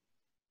that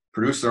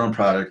produce their own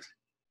product,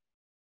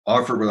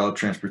 offer it without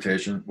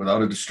transportation,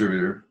 without a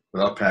distributor,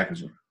 without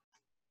packaging?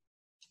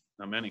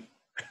 Not many.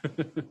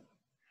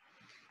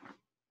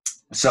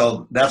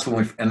 So that's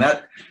when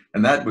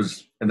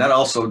that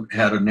also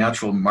had a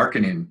natural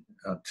marketing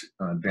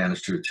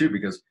advantage to it too,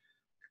 because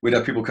we'd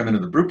have people come into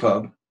the brew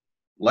pub,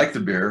 like the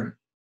beer,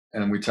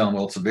 and we tell them,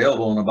 well, it's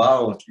available in a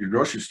bottle at your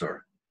grocery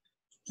store.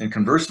 And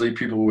conversely,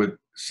 people would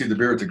see the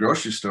beer at the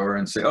grocery store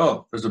and say,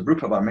 oh, there's a brew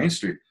pub on Main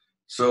Street.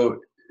 So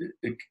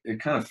it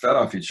kind of fed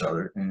off each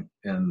other and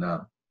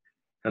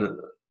had a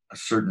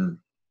certain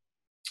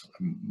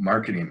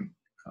marketing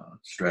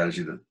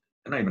strategy that,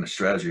 not even a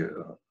strategy,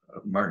 a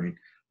marketing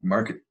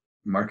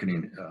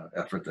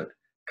effort that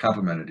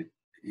complemented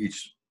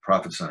each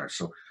profit center.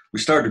 So we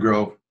started to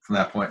grow from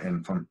that point,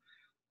 and from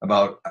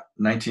about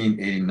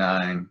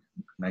 1989,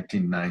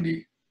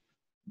 1990,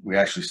 we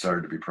actually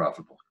started to be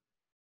profitable.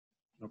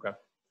 Okay.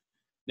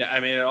 Yeah, I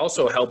mean, it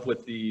also helped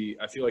with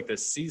I feel like the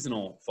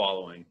seasonal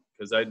following,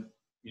 because the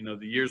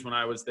years when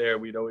I was there,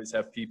 we'd always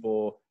have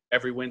people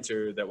every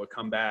winter that would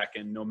come back,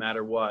 and no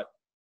matter what,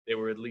 they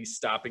were at least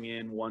stopping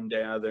in one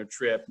day out of their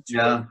trip to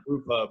the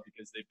brew pub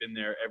because they've been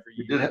there every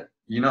year.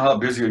 You know how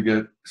busy it would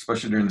get,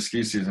 especially during the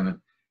ski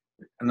season.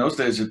 In those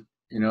days,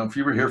 if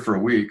you were here for a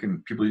week,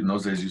 and people in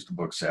those days used to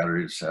book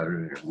Saturday to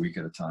Saturday, a week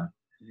at a time.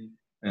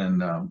 Mm-hmm.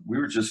 And we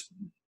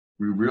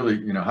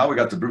really, how we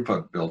got the brew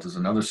pub built is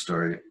another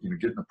story.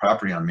 Getting the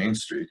property on Main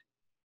Street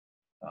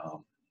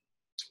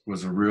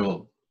was a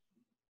real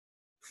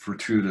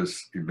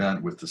fortuitous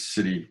event with the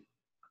city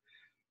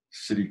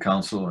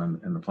council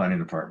and the planning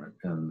department.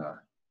 And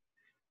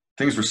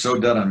things were so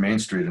dead on Main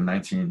Street in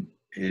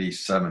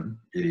 1987,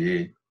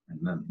 88, and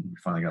then we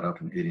finally got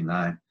up in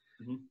 89.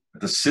 Mm-hmm.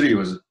 But the city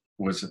was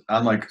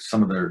unlike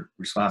some of their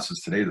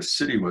responses today. The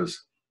city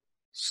was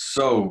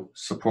so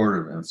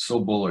supportive and so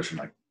bullish, and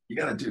like, you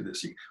got to do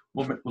this.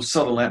 We'll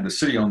sell the land. The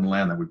city owned the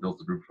land that we built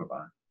the brew pub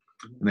on,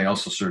 and they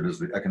also served as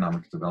the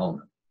Economic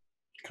Development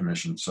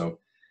Commission. So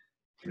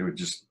they would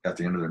just, at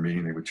the end of their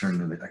meeting, they would turn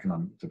into the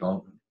economic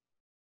development.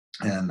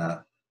 And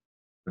the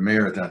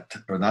mayor at that,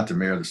 or not the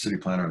mayor, the city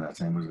planner at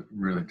that time was a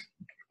really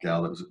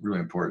gal that was really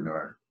important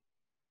to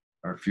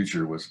our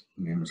future. Her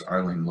name was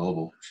Arlene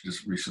Lobel. She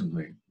just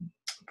recently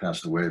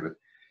passed away, but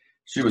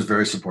she was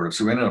very supportive.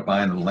 So we ended up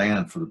buying the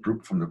land for the brew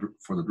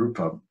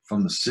pub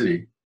from the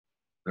city,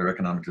 their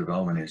economic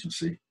development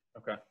agency.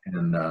 Okay.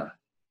 And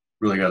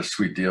really got a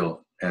sweet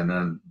deal. And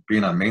then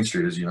being on Main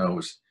Street, as you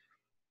know,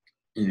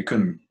 you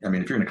couldn't, I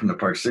mean, if you're going to come to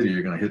Park City,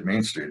 you're going to hit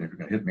Main Street. And if you're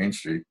going to hit Main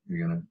Street,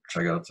 you're going to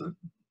check out the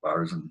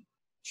bars. And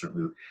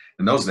certainly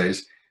in those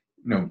days,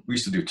 we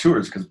used to do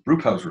tours because brew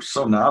pubs were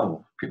so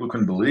novel. People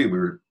couldn't believe we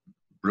were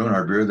brewing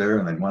our beer there,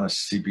 and they'd want to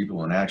see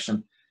people in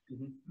action.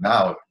 Mm-hmm.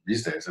 Now,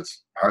 these days,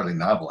 it's hardly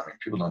novel. I mean,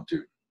 people don't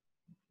do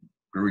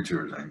brewery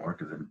tours anymore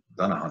because they've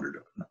done 100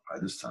 of them by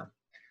this time.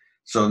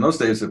 So in those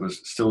days, it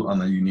was still on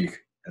the unique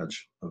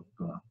edge of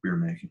beer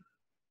making.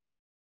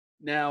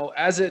 Now,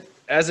 as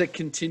it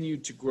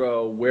continued to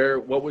grow,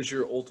 what was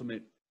your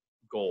ultimate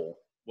goal?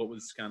 What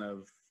was kind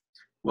of?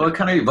 Well, it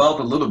kind of evolved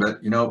a little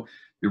bit. The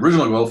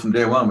original goal from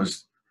day one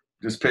was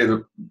just pay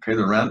the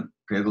rent,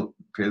 pay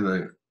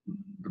the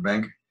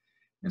bank,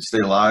 and stay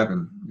alive,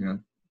 and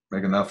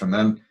make enough. And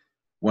then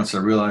once I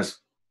realized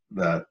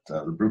that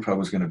the brew pub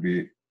was going to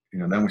be,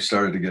 then we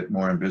started to get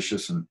more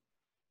ambitious, and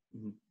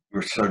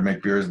we started to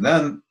make beers. And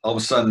then all of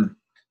a sudden,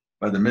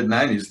 by the mid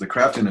 '90s, the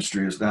craft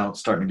industry is now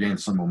starting to gain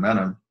some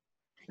momentum.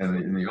 And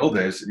in the old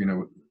days, it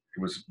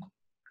was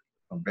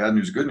bad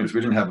news, good news.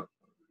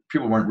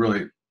 People weren't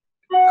really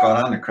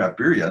caught on to craft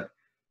beer yet,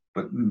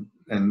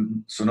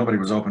 and so nobody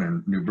was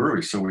opening new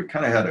breweries. So we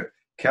kind of had a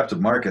captive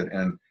market,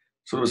 and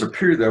so there was a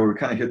period there where we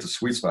kind of hit the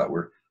sweet spot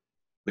where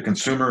the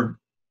consumer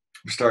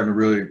was starting to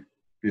really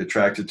be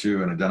attracted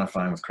to and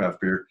identifying with craft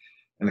beer,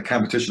 and the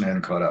competition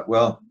hadn't caught up.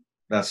 Well,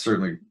 that's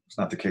certainly it's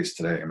not the case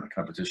today. I mean, the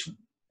competition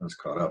has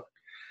caught up.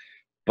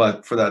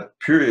 But for that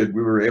period,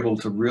 we were able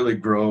to really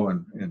grow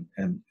and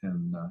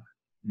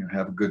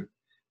have a good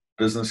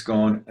business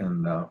going.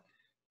 And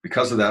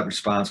because of that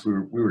response, we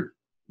were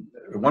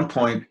at one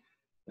point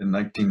in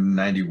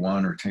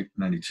 1991 or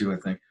 92, I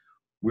think,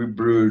 we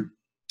brewed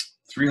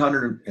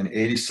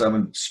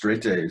 387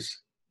 straight days,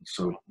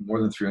 so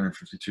more than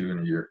 352 in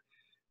a year,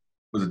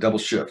 with a double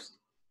shift.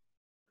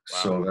 Wow.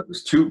 So that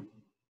was 2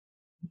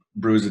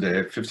 brews a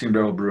day,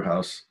 15-barrel brew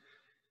house.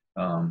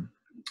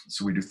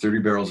 So we do 30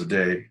 barrels a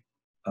day.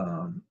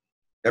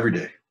 Every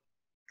day.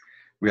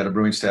 We had a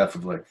brewing staff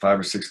of like 5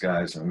 or 6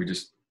 guys, and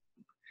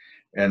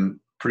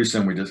pretty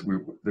soon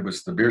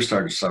the beer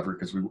started to suffer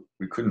because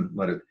we couldn't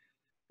let it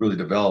really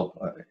develop.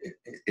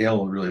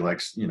 Ale really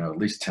likes, at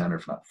least 10 or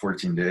if not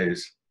 14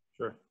 days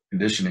Sure.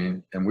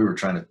 conditioning, and we were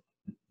trying to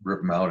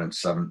rip them out in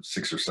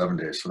 6 or 7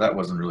 days. So that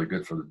wasn't really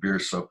good for the beer.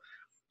 So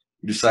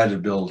we decided to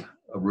build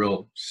a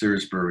real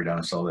serious brewery down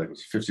in Salt Lake. It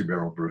was a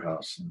 50-barrel brew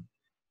house and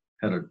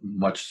had a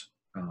much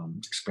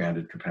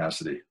expanded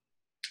capacity.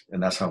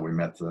 And that's how we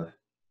met the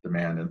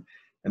demand.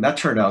 And that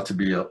turned out to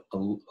be a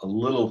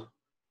little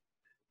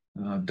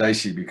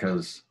dicey,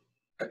 because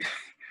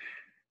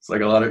it's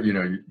like a lot of,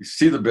 you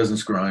see the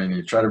business growing and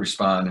you try to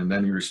respond, and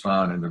then you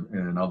respond,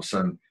 and all of a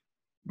sudden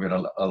we had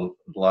a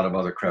lot of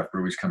other craft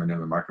breweries coming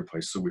into the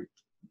marketplace. So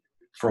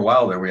for a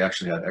while there, we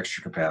actually had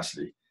extra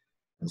capacity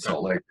in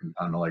Salt Lake,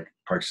 unlike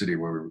Park City,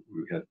 where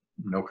we had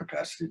no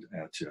capacity to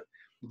add to.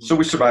 Mm-hmm. So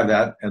we survived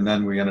that, and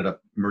then we ended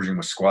up merging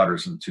with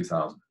Squatters in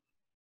 2000.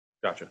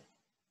 Gotcha.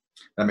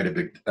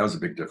 That was a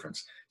big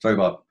difference. Talking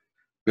about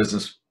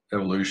business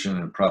evolution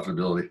and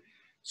profitability.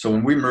 So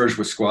when we merged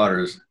with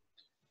Squatters,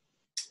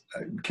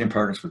 I became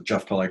partners with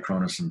Jeff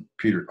Polychronis and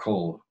Peter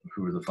Cole,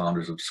 who were the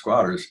founders of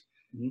Squatters.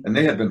 Mm-hmm. And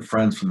they had been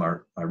friends from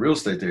my real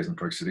estate days in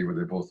Park City, where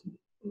they're both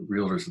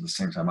realtors at the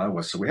same time I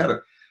was. So we had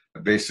a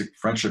basic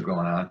friendship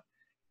going on.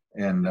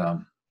 And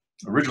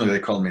originally they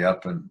called me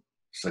up and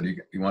said,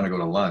 you want to go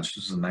to lunch?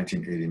 This was in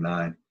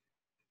 1989.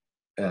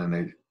 And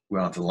they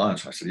went out to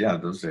lunch. I said, yeah,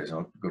 those days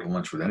I'll go to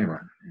lunch with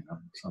anyone.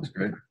 Sounds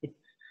great.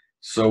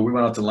 So we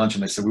went out to lunch,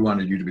 and they said, we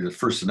wanted you to be the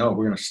first to know.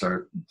 We're going to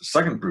start the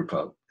second brew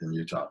pub in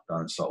Utah,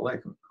 down in Salt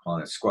Lake,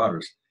 calling it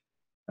Squatters.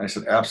 And I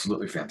said,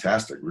 absolutely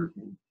fantastic.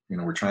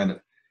 We're trying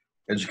to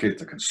educate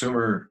the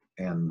consumer,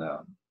 and the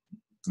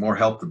more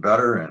help, the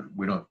better. And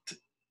we don't,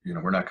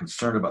 we're not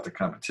concerned about the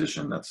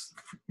competition. That's,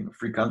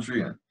 free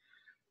country, and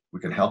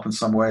we can help in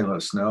some way. Let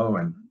us know.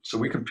 And so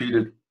we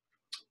competed.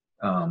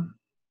 I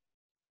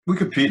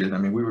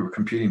mean, we were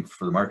competing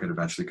for the market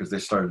eventually, because they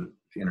started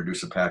to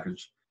introduce a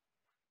package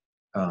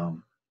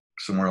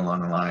somewhere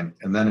along the line.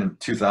 And then in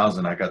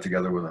 2000, I got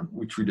together with them,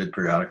 which we did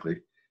periodically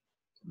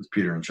with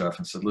Peter and Jeff,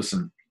 and said,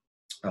 listen,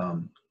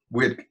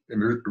 we had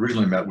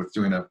originally met with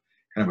doing a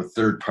kind of a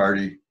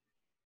third-party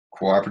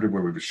cooperative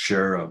where we would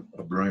share a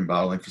brewing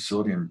bottling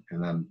facility and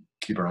then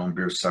keep our own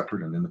beers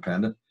separate and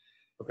independent.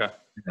 Okay.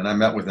 And I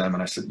met with them,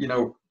 and I said,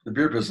 the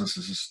beer business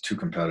is just too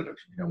competitive.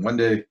 One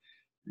day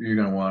you're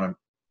going to want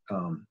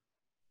to,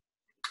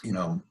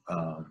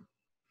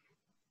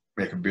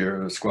 make a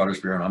beer, a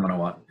Squatters beer, and I'm going to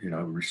want,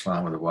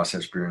 respond with a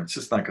Wasatch beer. And it's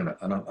just not going to,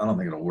 I don't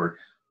think it'll work.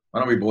 Why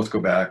don't we both go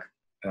back?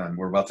 And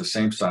we're about the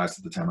same size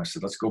at the time. I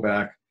said, let's go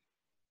back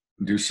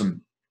and do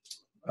some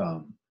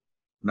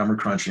number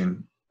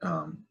crunching.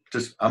 I'm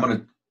going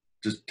to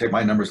just take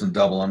my numbers and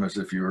double them as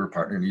if you were a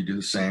partner, and you do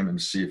the same,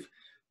 and see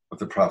what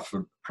the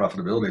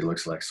profitability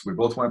looks like. So we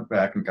both went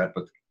back and got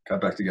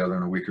back together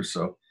in a week or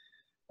so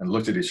and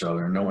looked at each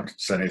other, and no one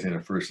said anything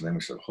at first. And then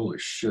we said, holy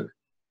shit,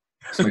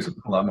 this makes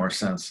a lot more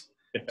sense.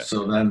 Yeah.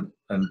 So then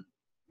in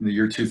the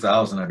year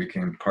 2000, I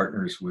became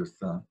partners with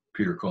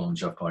Peter Cole and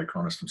Jeff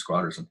Polychronis from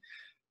Squatters. And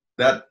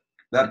that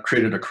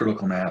created a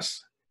critical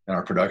mass in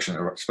our production,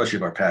 especially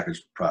of our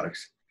packaged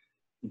products.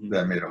 Mm-hmm.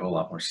 That made a whole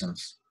lot more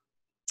sense.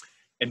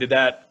 And did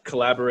that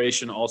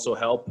collaboration also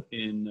help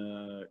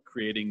in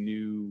creating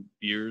new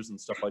beers and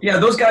stuff like that? Yeah,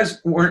 those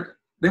guys weren't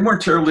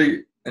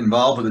terribly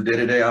involved with the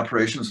day-to-day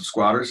operations of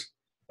Squatters,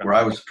 where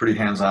I was pretty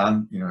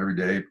hands-on, every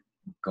day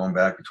going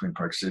back between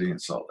Park City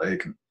and Salt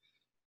Lake.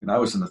 And I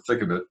was in the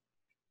thick of it.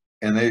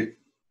 And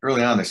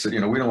early on, they said, we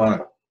don't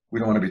want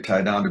to be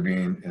tied down to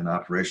being in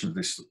operations.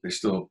 They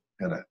still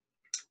had a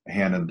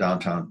hand in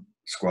downtown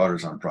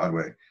Squatters on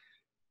Broadway.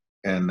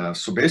 And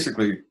so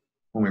basically,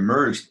 when we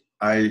merged,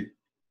 I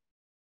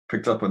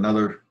picked up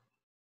another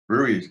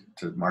brewery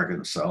to market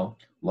and sell,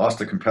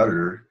 lost a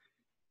competitor,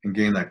 and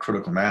gained that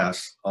critical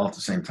mass all at the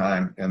same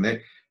time. And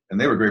they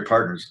were great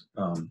partners,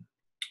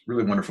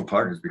 really wonderful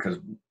partners, because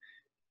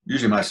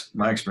usually my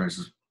experience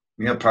is,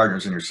 when you have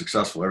partners and you're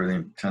successful,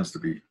 everything tends to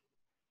be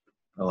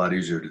a lot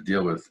easier to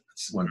deal with.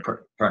 It's when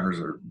partners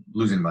are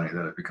losing money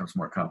that it becomes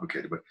more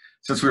complicated. But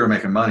since we were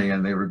making money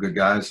and they were good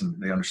guys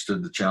and they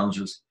understood the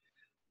challenges,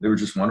 they were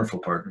just wonderful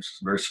partners,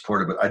 very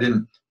supportive. But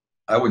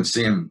I wouldn't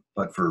see them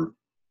but for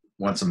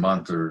once a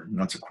month or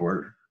once a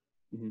quarter.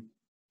 Mm-hmm.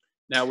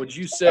 Now, would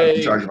you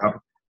say? Sorry. I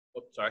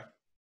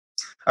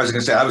was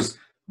going to say I was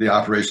the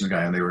operations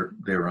guy, and they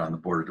were on the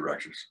board of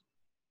directors.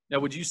 Now,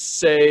 would you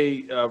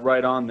say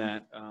right on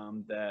that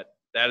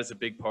that is a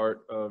big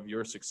part of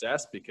your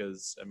success?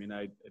 Because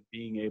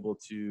being able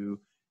to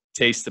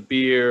taste the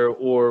beer,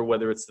 or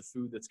whether it's the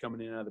food that's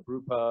coming in out of the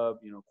brew pub,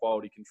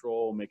 quality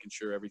control, making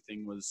sure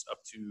everything was up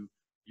to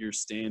your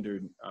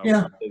standard.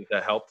 Yeah,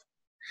 that helped.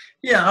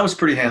 Yeah, I was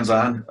pretty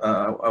hands-on.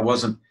 I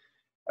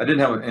didn't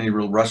have any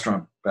real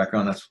restaurant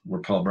background. That's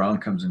where Paul Brown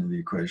comes into the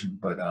equation.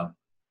 But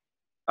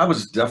I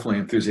was definitely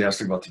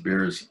enthusiastic about the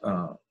beers.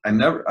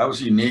 I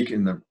was unique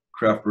in the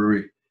craft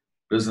brewery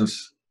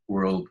business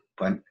world.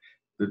 But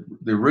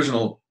the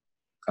original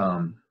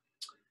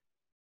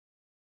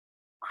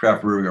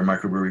craft brewery or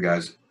microbrewery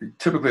guys,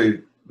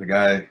 typically the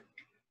guy,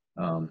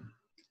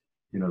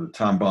 the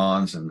Tom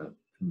Bonds and the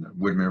and the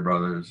Woodmere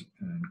brothers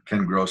and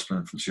Ken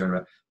Grossman from Sierra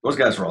Nevada. Those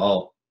guys were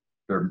all,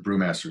 they're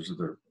brewmasters.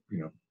 They're,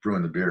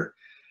 brewing the beer.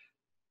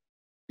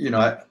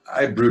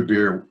 I brewed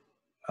beer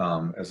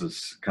as a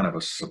kind of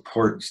a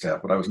support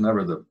staff, but I was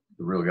never the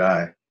real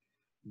guy.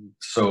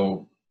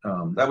 So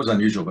that was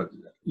unusual, but,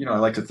 I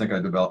like to think I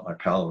developed my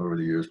palate over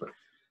the years, but,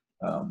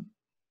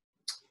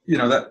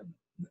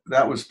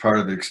 that was part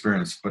of the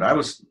experience, but I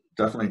was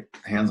definitely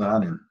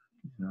hands-on and,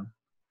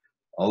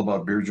 all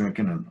about beer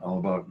drinking and all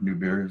about new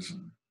beers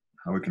and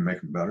how we can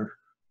make them better.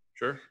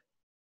 Sure.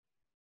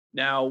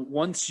 Now,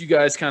 once you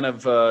guys kind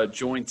of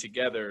joined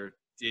together,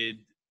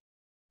 did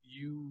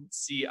you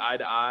see eye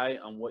to eye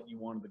on what you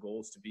wanted the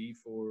goals to be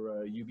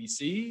for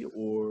UBC,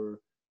 or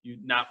you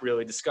not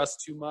really discuss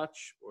too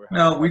much? Or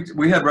no,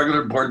 we had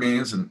regular board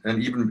meetings, and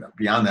even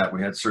beyond that,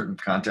 we had certain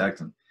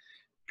contact. And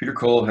Peter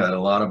Cole had a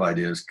lot of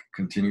ideas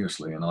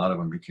continuously, and a lot of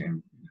them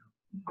became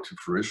to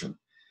fruition.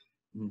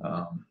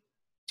 Mm-hmm.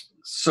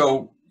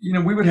 So,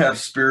 we would have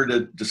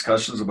spirited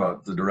discussions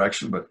about the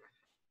direction, but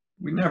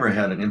we never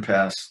had an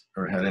impasse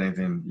or had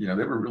anything. They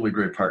were really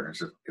great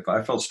partners. If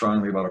I felt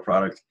strongly about a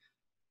product,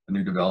 a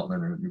new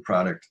development or a new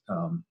product,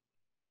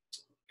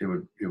 it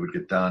would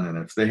get done. And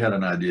if they had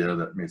an idea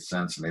that made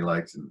sense and they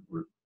liked and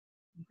were,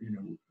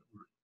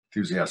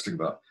 enthusiastic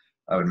about,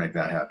 I would make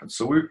that happen.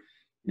 So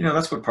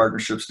that's what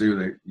partnerships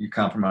do. You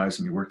compromise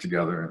and you work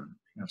together, and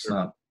it's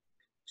not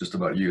just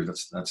about you.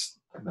 That's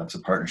a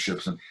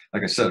partnerships. And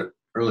like I said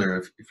earlier,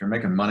 if you're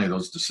making money,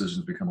 those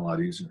decisions become a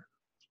lot easier.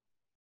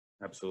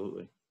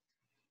 Absolutely.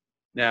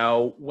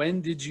 Now,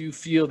 when did you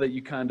feel that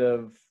you kind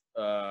of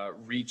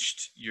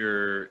reached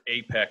your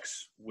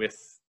apex with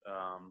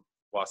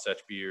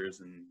Wasatch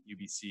Beers and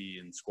UBC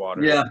and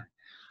Squatter? Yeah.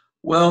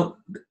 Well,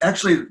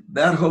 actually,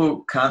 that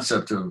whole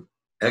concept of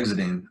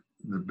exiting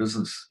the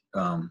business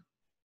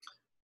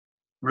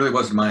really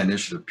wasn't my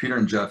initiative. Peter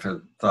and Jeff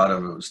had thought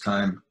of it was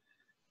time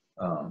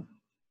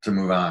to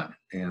move on,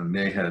 and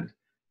they had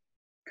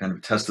kind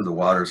of tested the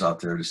waters out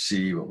there to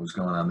see what was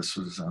going on. This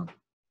was, let's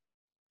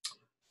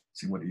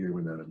see, what year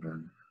would that have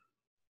been?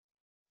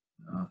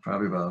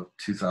 Probably about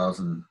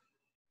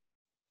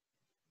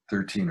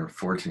 2013 or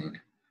 14.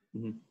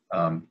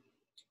 Mm-hmm.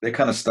 They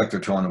kind of stuck their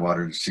toe in the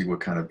water to see what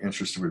kind of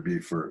interest it would be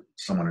for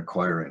someone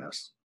acquiring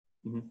us.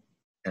 Mm-hmm.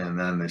 And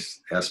then they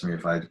asked me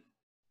if I'd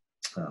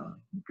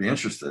be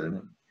interested.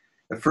 And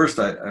at first,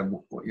 I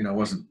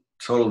wasn't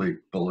totally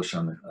bullish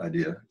on the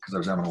idea because I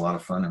was having a lot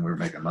of fun and we were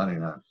making money.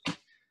 And I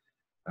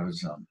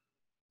was,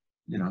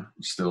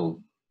 still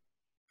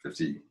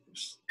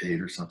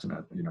 58 or something.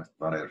 I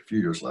thought I had a few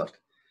years left.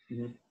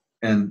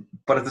 Mm-hmm.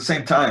 But at the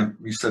same time,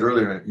 you said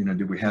earlier,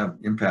 did we have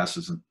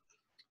impasses? And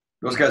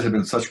those guys have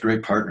been such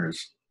great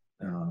partners,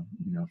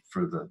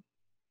 for the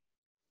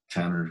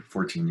 10 or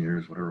 14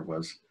 years, whatever it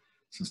was,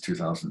 since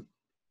 2000,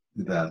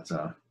 that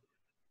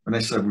when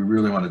they said, we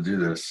really want to do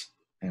this,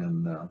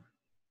 and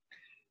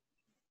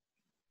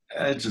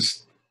I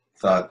just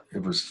thought it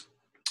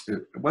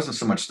wasn't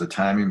so much the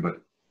timing,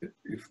 but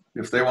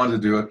if they wanted to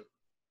do it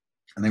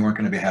and they weren't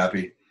going to be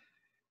happy,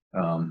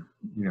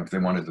 if they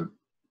wanted to,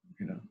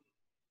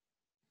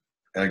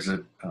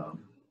 exit,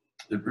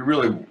 it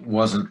really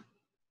wasn't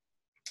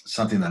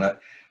something that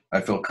I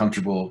felt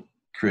comfortable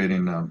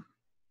creating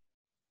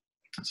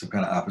some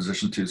kind of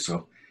opposition to.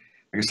 So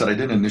like I said, I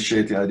didn't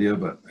initiate the idea,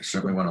 but I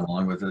certainly went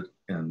along with it.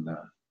 And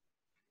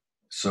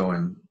so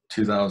in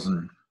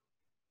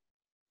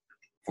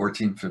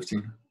 2014, 15,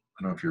 I don't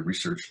know if your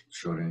research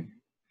showed any,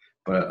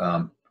 but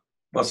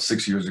about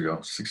 6 years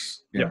ago,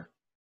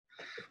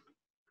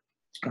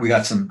 we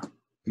got some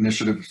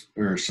initiatives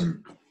or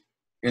some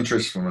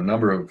interest from a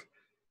number of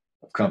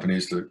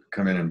companies to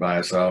come in and buy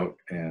us out,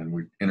 and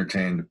we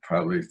entertained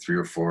probably 3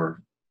 or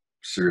 4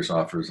 serious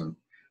offers, and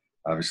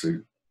obviously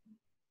we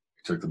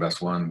took the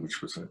best one,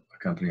 which was a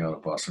company out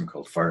of Boston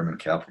called Fireman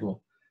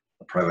Capital,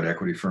 a private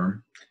equity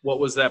firm. What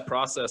was that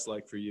process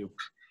like for you?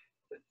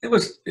 It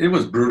was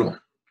brutal.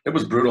 It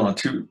was brutal on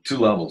two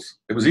levels.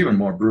 It was even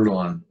more brutal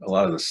on a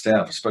lot of the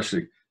staff,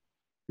 especially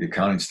the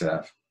accounting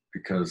staff,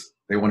 because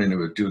they went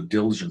into a due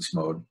diligence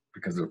mode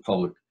because they're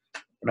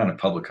not a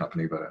public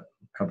company, but a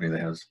company that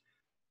has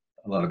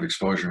a lot of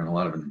exposure and a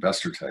lot of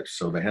investor types.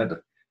 So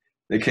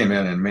they came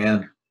in and,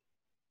 man,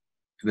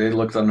 they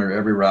looked under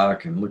every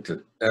rock and looked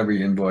at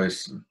every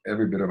invoice and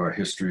every bit of our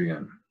history.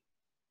 And,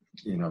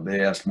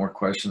 they asked more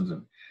questions,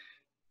 and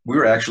we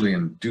were actually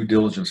in due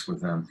diligence with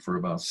them for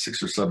about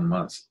 6 or 7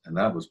 months. And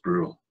that was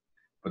brutal,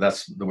 but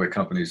that's the way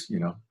companies,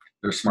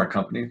 they're a smart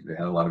company. They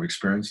had a lot of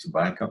experience to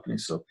buying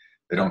companies. So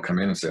they don't come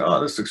in and say,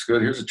 oh, this looks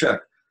good, here's a check.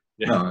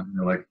 Yeah. No,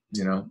 they're like,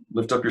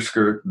 lift up your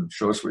skirt and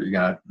show us what you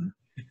got. And,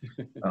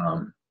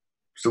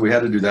 so we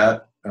had to do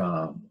that.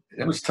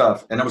 It was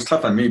tough. And it was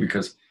tough on me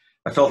because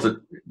I felt it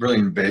really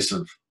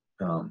invasive.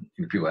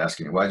 People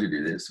asking me, why'd you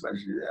do this? Why'd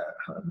you do that?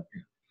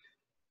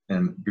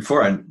 And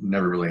before, I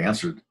never really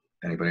answered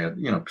anybody,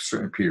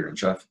 certainly Peter and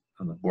Jeff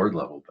on the board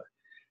level. But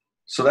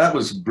so that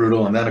was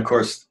brutal. And then, of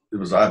course, it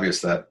was obvious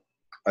that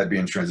I'd be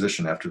in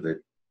transition after they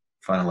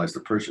finalized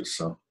the purchase.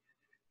 So,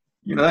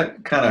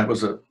 that kind of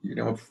was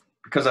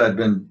because I had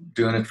been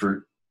doing it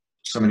for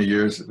so many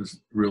years. It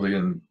was really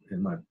in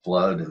my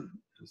blood, and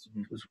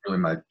it was really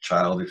my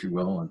child, if you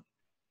will. And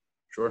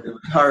sure, it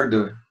was hard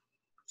to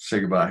say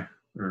goodbye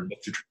or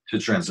to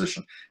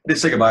transition. I didn't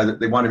say goodbye.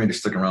 They wanted me to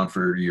stick around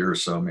for a year or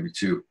so, maybe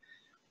two.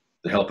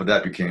 The help of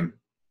that became,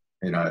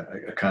 I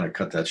kind of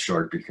cut that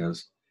short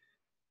because,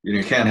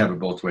 you can't have it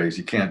both ways.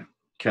 You can't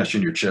cash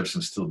in your chips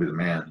and still be the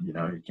man. You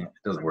can't.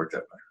 It doesn't work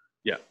that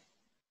way.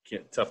 Yeah,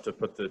 tough to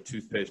put the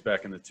toothpaste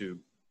back in the tube.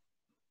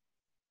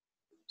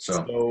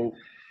 So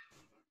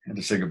I had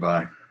to say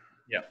goodbye.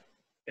 Yeah,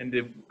 and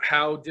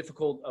how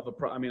difficult of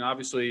I mean,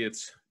 obviously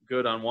it's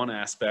good on one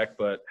aspect,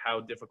 but how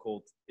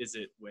difficult is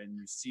it when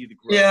you see the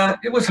growth? Yeah,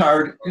 it was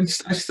hard.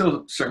 I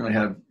still certainly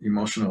have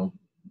emotional,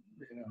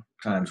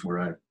 times where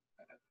I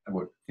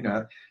would,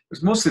 it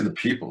was mostly the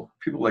people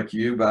like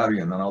you,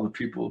 Bobby, and then all the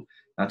people,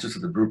 not just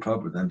at the brew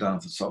pub, but then down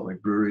at the Salt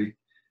Lake Brewery.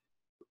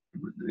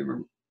 They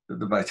were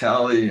the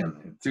vitality and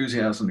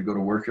enthusiasm to go to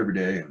work every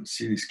day and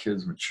see these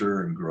kids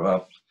mature and grow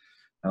up,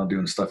 now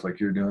doing stuff like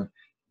you're doing.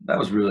 That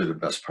was really the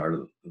best part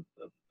of the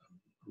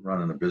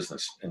running a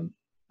business, and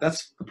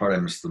that's the part I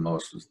missed the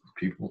most, was the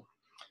people,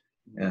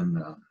 and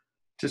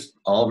just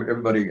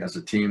everybody as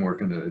a team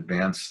working to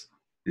advance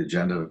the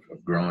agenda of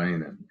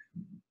growing and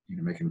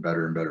making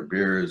better and better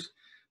beers,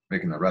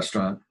 making the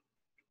restaurant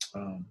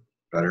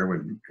better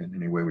in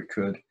any way we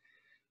could.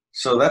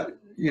 So that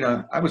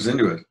I was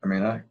into it. I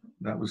mean,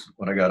 that was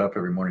what I got up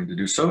every morning to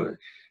do. So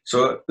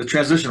the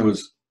transition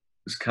was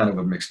kind of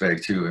a mixed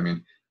bag too. I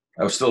mean,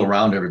 I was still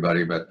around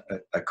everybody, but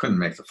I couldn't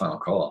make the final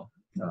call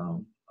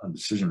on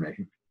decision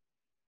making.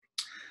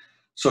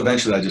 So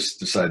eventually I just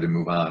decided to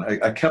move on.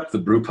 I kept the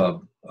brew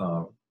pub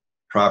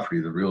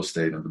property, the real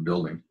estate of the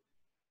building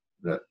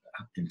that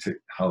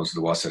housed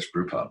the Wasatch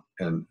Brew Pub.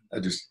 And I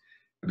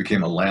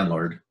became a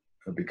landlord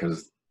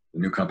because the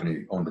new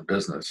company owned the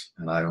business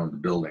and I owned the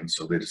building.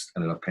 So they just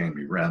ended up paying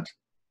me rent.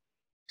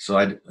 So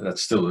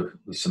that's still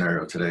the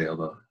scenario today,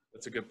 although.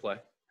 That's a good play.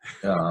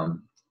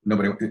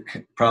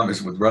 Problem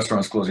is with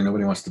restaurants closing,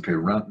 nobody wants to pay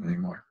rent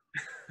anymore.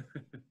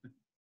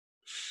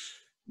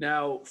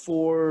 Now,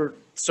 for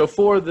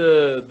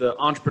the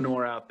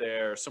entrepreneur out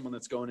there, someone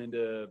that's going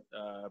into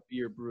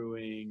beer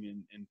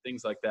brewing and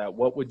things like that,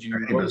 what would you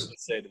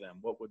say to them?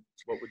 What would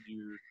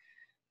you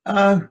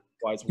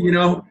wise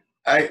words?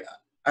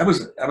 I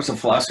was a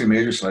philosophy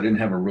major, so I didn't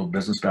have a real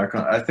business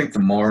background. I think the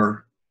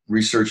more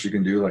research you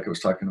can do, like I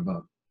was talking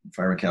about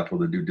firing capital,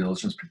 the due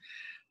diligence.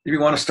 If you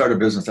want to start a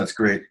business, that's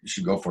great. You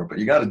should go for it, but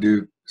you got to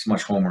do as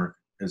much homework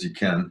as you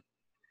can.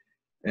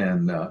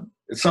 And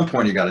at some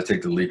point, you got to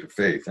take the leap of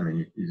faith. I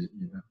mean,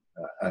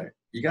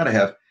 you got to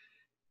have,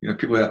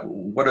 people.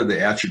 What are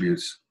the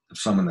attributes of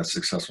someone that's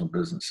successful in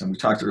business? And we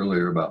talked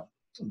earlier about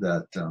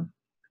that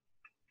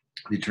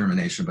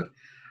determination, but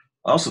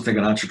I also think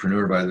an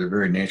entrepreneur, by their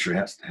very nature,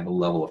 has to have a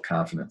level of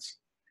confidence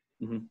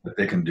that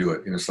they can do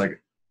it. It's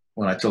like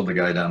when I told the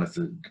guy down at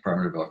the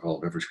Department of Alcohol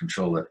and Beverage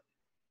Control that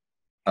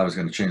I was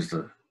going to change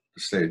the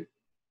state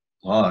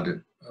law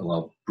to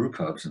allow brew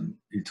pubs, and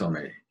he told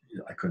me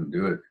I couldn't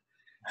do it.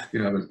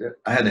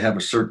 I had to have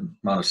a certain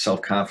amount of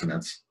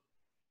self-confidence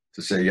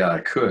to say, yeah, I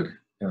could.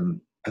 And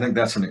I think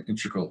that's an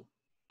integral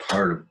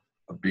part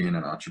of being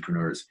an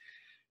entrepreneur. Is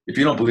if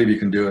you don't believe you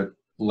can do it,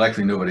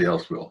 likely nobody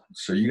else will.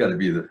 So you got to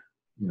be the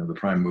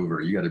prime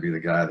mover. You got to be the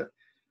guy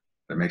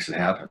that makes it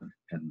happen.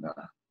 And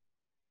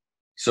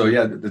so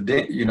yeah,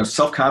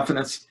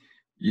 self-confidence,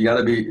 you got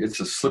to be. It's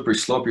a slippery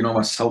slope. You don't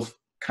want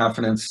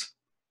self-confidence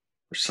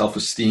or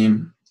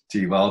self-esteem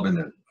to evolve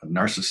into a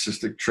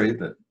narcissistic trait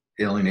that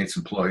alienates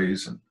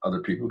employees and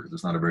other people because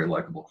it's not a very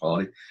likable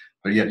quality.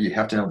 But yet you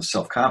have to have the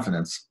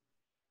self-confidence.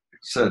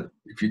 Said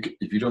if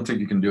you don't think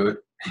you can do it,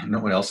 no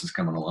one else is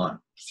coming along.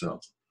 So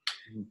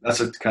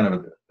that's a kind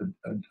of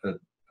a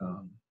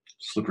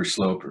slippery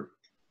slope or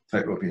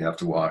tightrope you have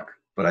to walk.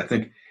 But I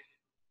think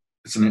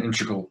it's an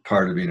integral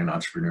part of being an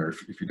entrepreneur.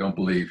 If you don't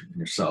believe in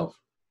yourself,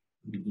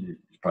 you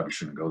probably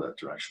shouldn't go that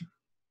direction.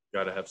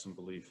 Got to have some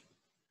belief.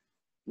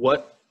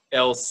 What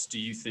else do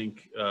you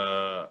think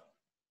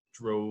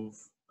drove?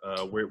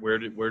 Where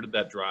did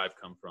that drive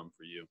come from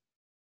for you?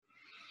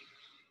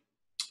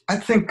 I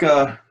think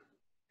I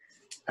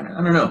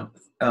don't know.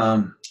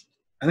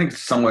 I think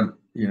it's somewhat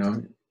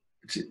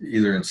it's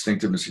either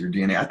instinctiveness or your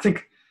DNA. I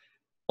think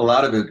a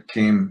lot of it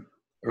came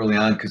early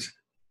on because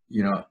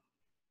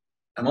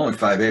I'm only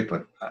 5'8",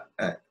 but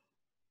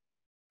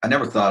I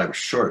never thought I was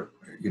short.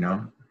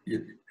 Yeah.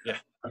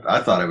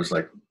 I thought I was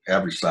like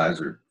average size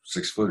or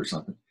 6 foot or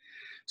something.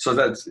 So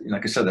that's,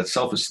 like I said, that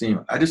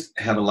self-esteem. I just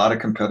had a lot of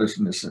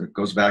competitiveness, and it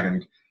goes back.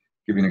 And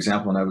give you an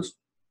example.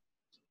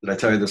 Did I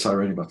tell you this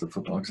already about the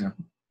football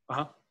example?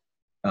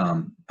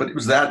 But it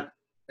was that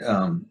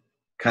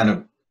kind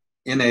of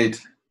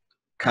innate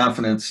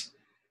confidence,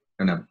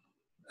 and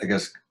I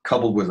guess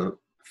coupled with a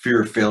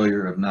fear of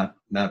failure of not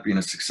being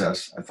a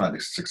success. I thought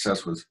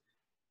success was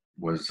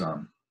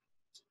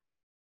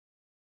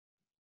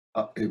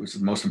it was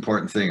the most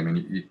important thing. I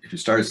mean, if you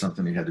started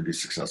something, you had to be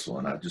successful,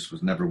 and I just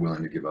was never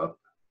willing to give up,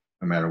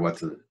 no matter what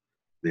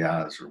the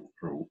odds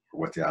or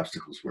what the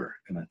obstacles were.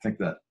 And I think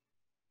that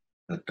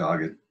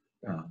dogged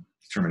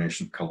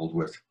determination coupled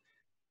with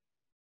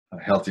a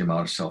healthy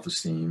amount of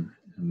self-esteem,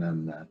 and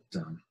then that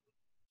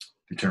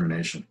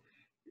determination.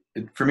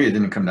 For me, it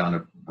didn't come down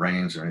to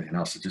brains or anything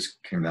else. It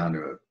just came down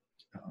to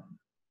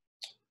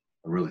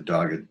a really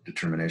dogged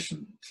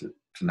determination to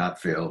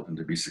not fail and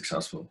to be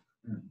successful.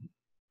 And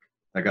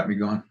that got me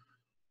going.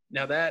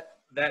 Now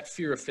that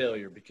fear of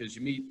failure, because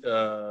you meet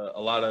a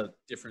lot of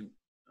different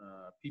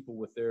people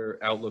with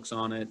their outlooks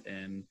on it,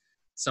 and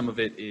some of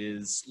it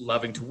is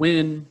loving to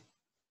win,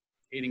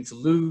 hating to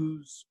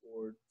lose,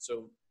 or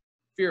so.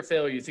 Fear of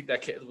failure, you think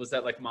that was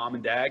that like mom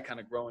and dad kind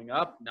of growing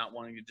up, not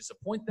wanting to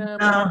disappoint them?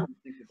 No.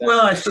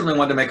 Well, I certainly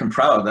wanted to make them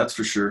proud, that's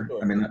for sure.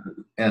 I mean,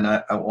 and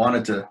I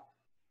wanted to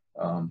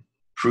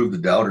prove the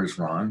doubters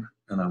wrong,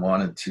 and I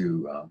wanted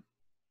to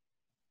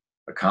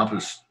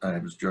accomplish. I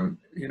was driven,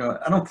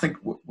 I don't think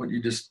what you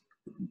just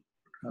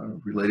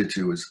related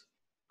to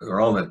they're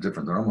all that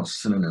different. They're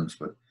almost synonyms,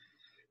 but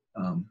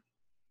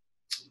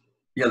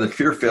yeah, the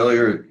fear of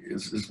failure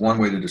is one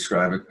way to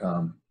describe it.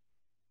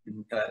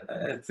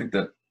 I think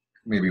that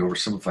maybe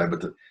oversimplified,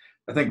 but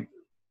I think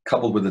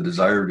coupled with the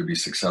desire to be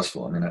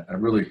successful. I mean, I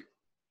really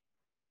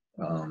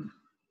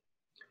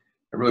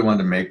wanted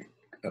to make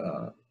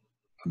a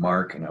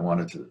mark, and I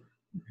wanted to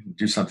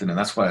do something, and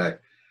that's why I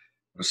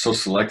was so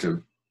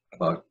selective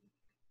about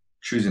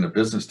choosing a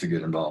business to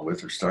get involved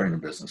with or starting a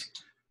business.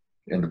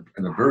 And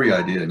the brewery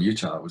idea in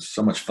Utah was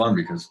so much fun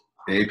because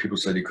A, people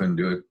said you couldn't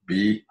do it.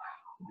 B,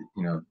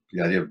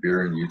 the idea of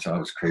beer in Utah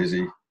was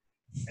crazy,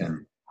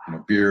 and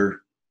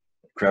beer,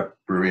 craft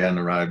brewery hadn't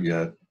arrived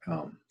yet.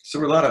 So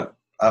there were a lot of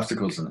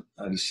obstacles, and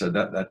I just said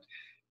that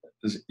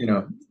is,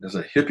 as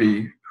a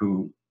hippie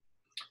who,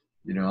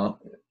 in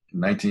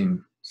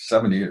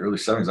 1970, early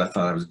 70s, I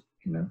thought I was,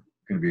 going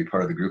to be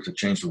part of the group that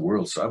changed the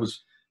world. So I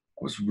was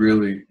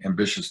really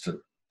ambitious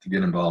to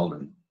get involved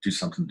and do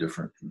something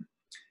different and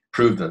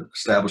prove the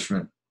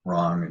establishment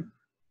wrong, and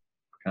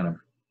kind of,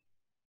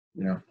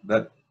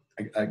 that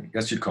I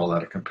guess you'd call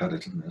that a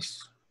competitiveness.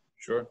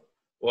 Sure.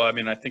 Well, I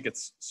mean, I think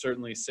it's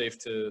certainly safe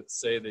to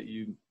say that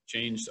you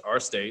changed our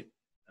state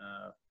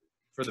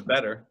for the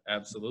better.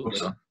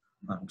 Absolutely. I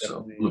hope so.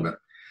 A little bit.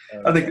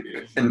 I think,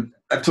 and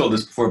I've told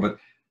this before, but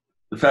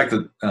the fact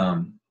that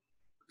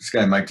this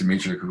guy, Mike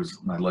Dimitrick, who was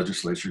my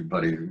legislature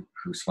buddy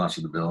who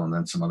sponsored the bill, and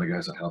then some other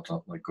guys that helped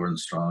out, like Gordon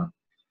Strong,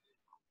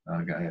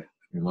 a guy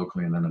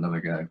locally, and then another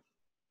guy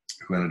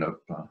who ended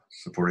up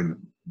supporting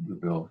the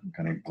bill, a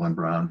guy named Glenn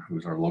Brown, who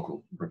was our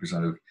local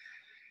representative.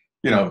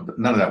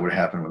 None of that would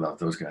happen without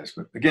those guys.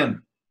 But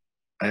again,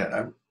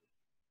 the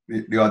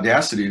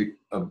audacity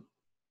of,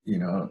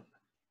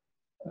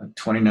 a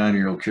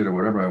 29-year-old kid or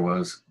whatever I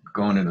was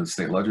going into the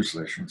state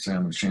legislature and saying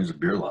I'm going to change the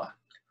beer law.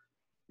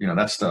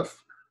 That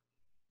stuff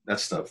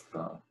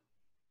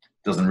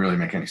doesn't really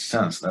make any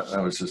sense. That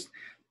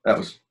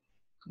was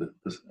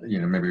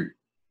maybe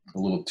a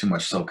little too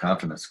much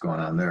self-confidence going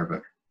on there,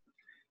 but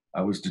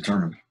I was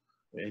determined.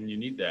 And you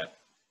need that.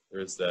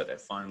 There's that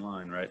fine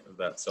line, right, of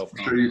that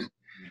self-confidence.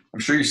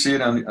 I'm sure you see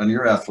it on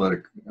your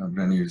athletic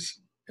venues,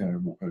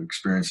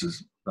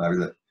 experiences, Bobby,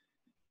 that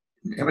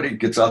anybody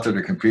gets out there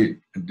to compete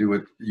and do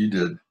what you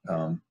did.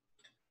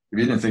 If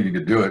you didn't think you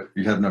could do it,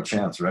 you had no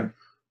chance, right?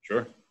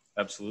 Sure,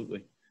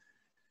 absolutely.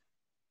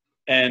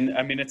 And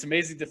I mean, it's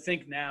amazing to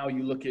think now.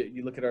 You look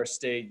at our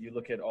state. You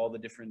look at all the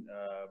different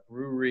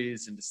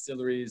breweries and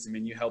distilleries. I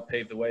mean, you helped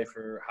pave the way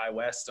for High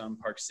West on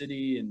Park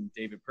City and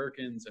David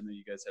Perkins. I know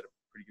you guys had a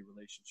pretty good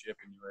relationship,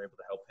 and you were able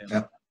to help him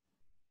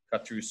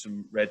cut through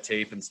some red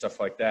tape and stuff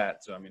like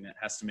that. So I mean, it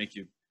has to make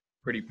you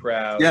pretty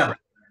proud. Yeah.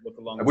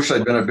 I wish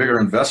I'd been a bigger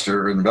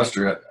investor.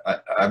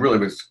 I really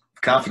was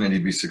confident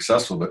he'd be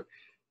successful, but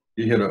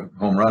he hit a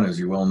home run, as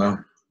you well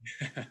know.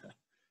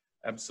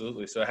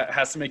 Absolutely. So it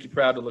has to make you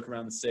proud to look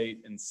around the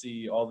state and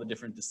see all the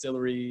different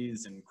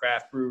distilleries and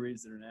craft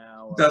breweries that are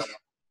now.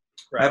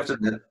 I have to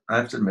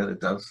admit it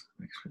does.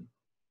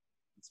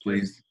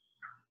 Please.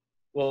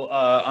 Well,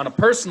 on a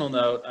personal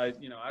note, I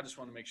just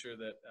want to make sure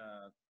that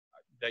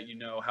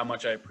how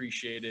much I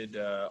appreciated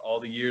all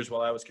the years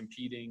while I was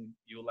competing.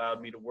 You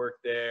allowed me to work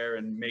there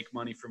and make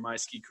money for my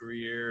ski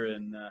career,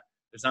 and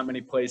there's not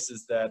many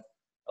places that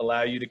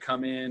allow you to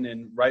come in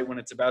and right when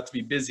it's about to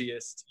be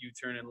busiest, you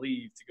turn and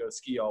leave to go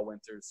ski all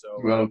winter. So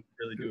I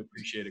really do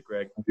appreciate it,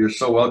 Greg. You're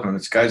so welcome.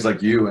 It's guys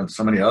like you and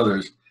so many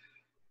others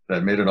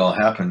that made it all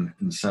happen,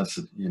 in the sense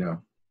that,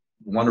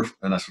 wonderful.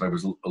 And that's what I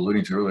was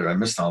alluding to earlier. I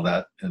missed all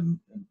that, and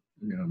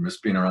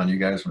missed being around you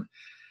guys when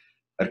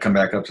I'd come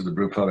back up to the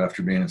brew pub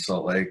after being in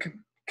Salt Lake and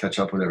catch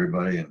up with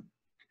everybody, and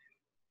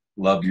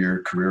loved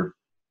your career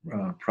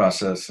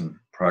process and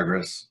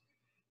progress.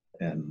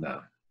 And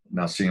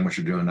now seeing what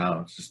you're doing now,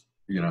 it's just,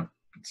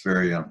 it's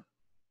very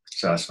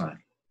satisfying.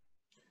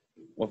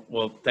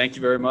 Well, thank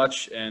you very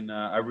much. And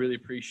I really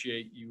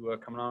appreciate you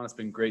coming on. It's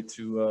been great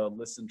to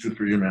listen to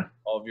for you, man.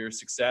 All of your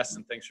success.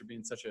 And thanks for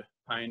being such a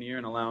pioneer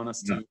and allowing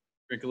us to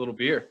drink a little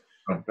beer.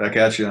 Well, back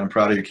at you. I'm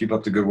proud of you. Keep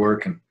up the good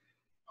work, and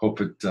hope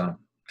it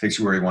takes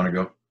you where you want to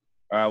go.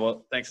 All right.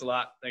 Well, thanks a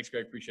lot. Thanks,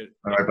 Greg. Appreciate it.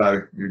 All right,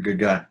 Bobby. You're a good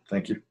guy.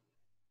 Thank you.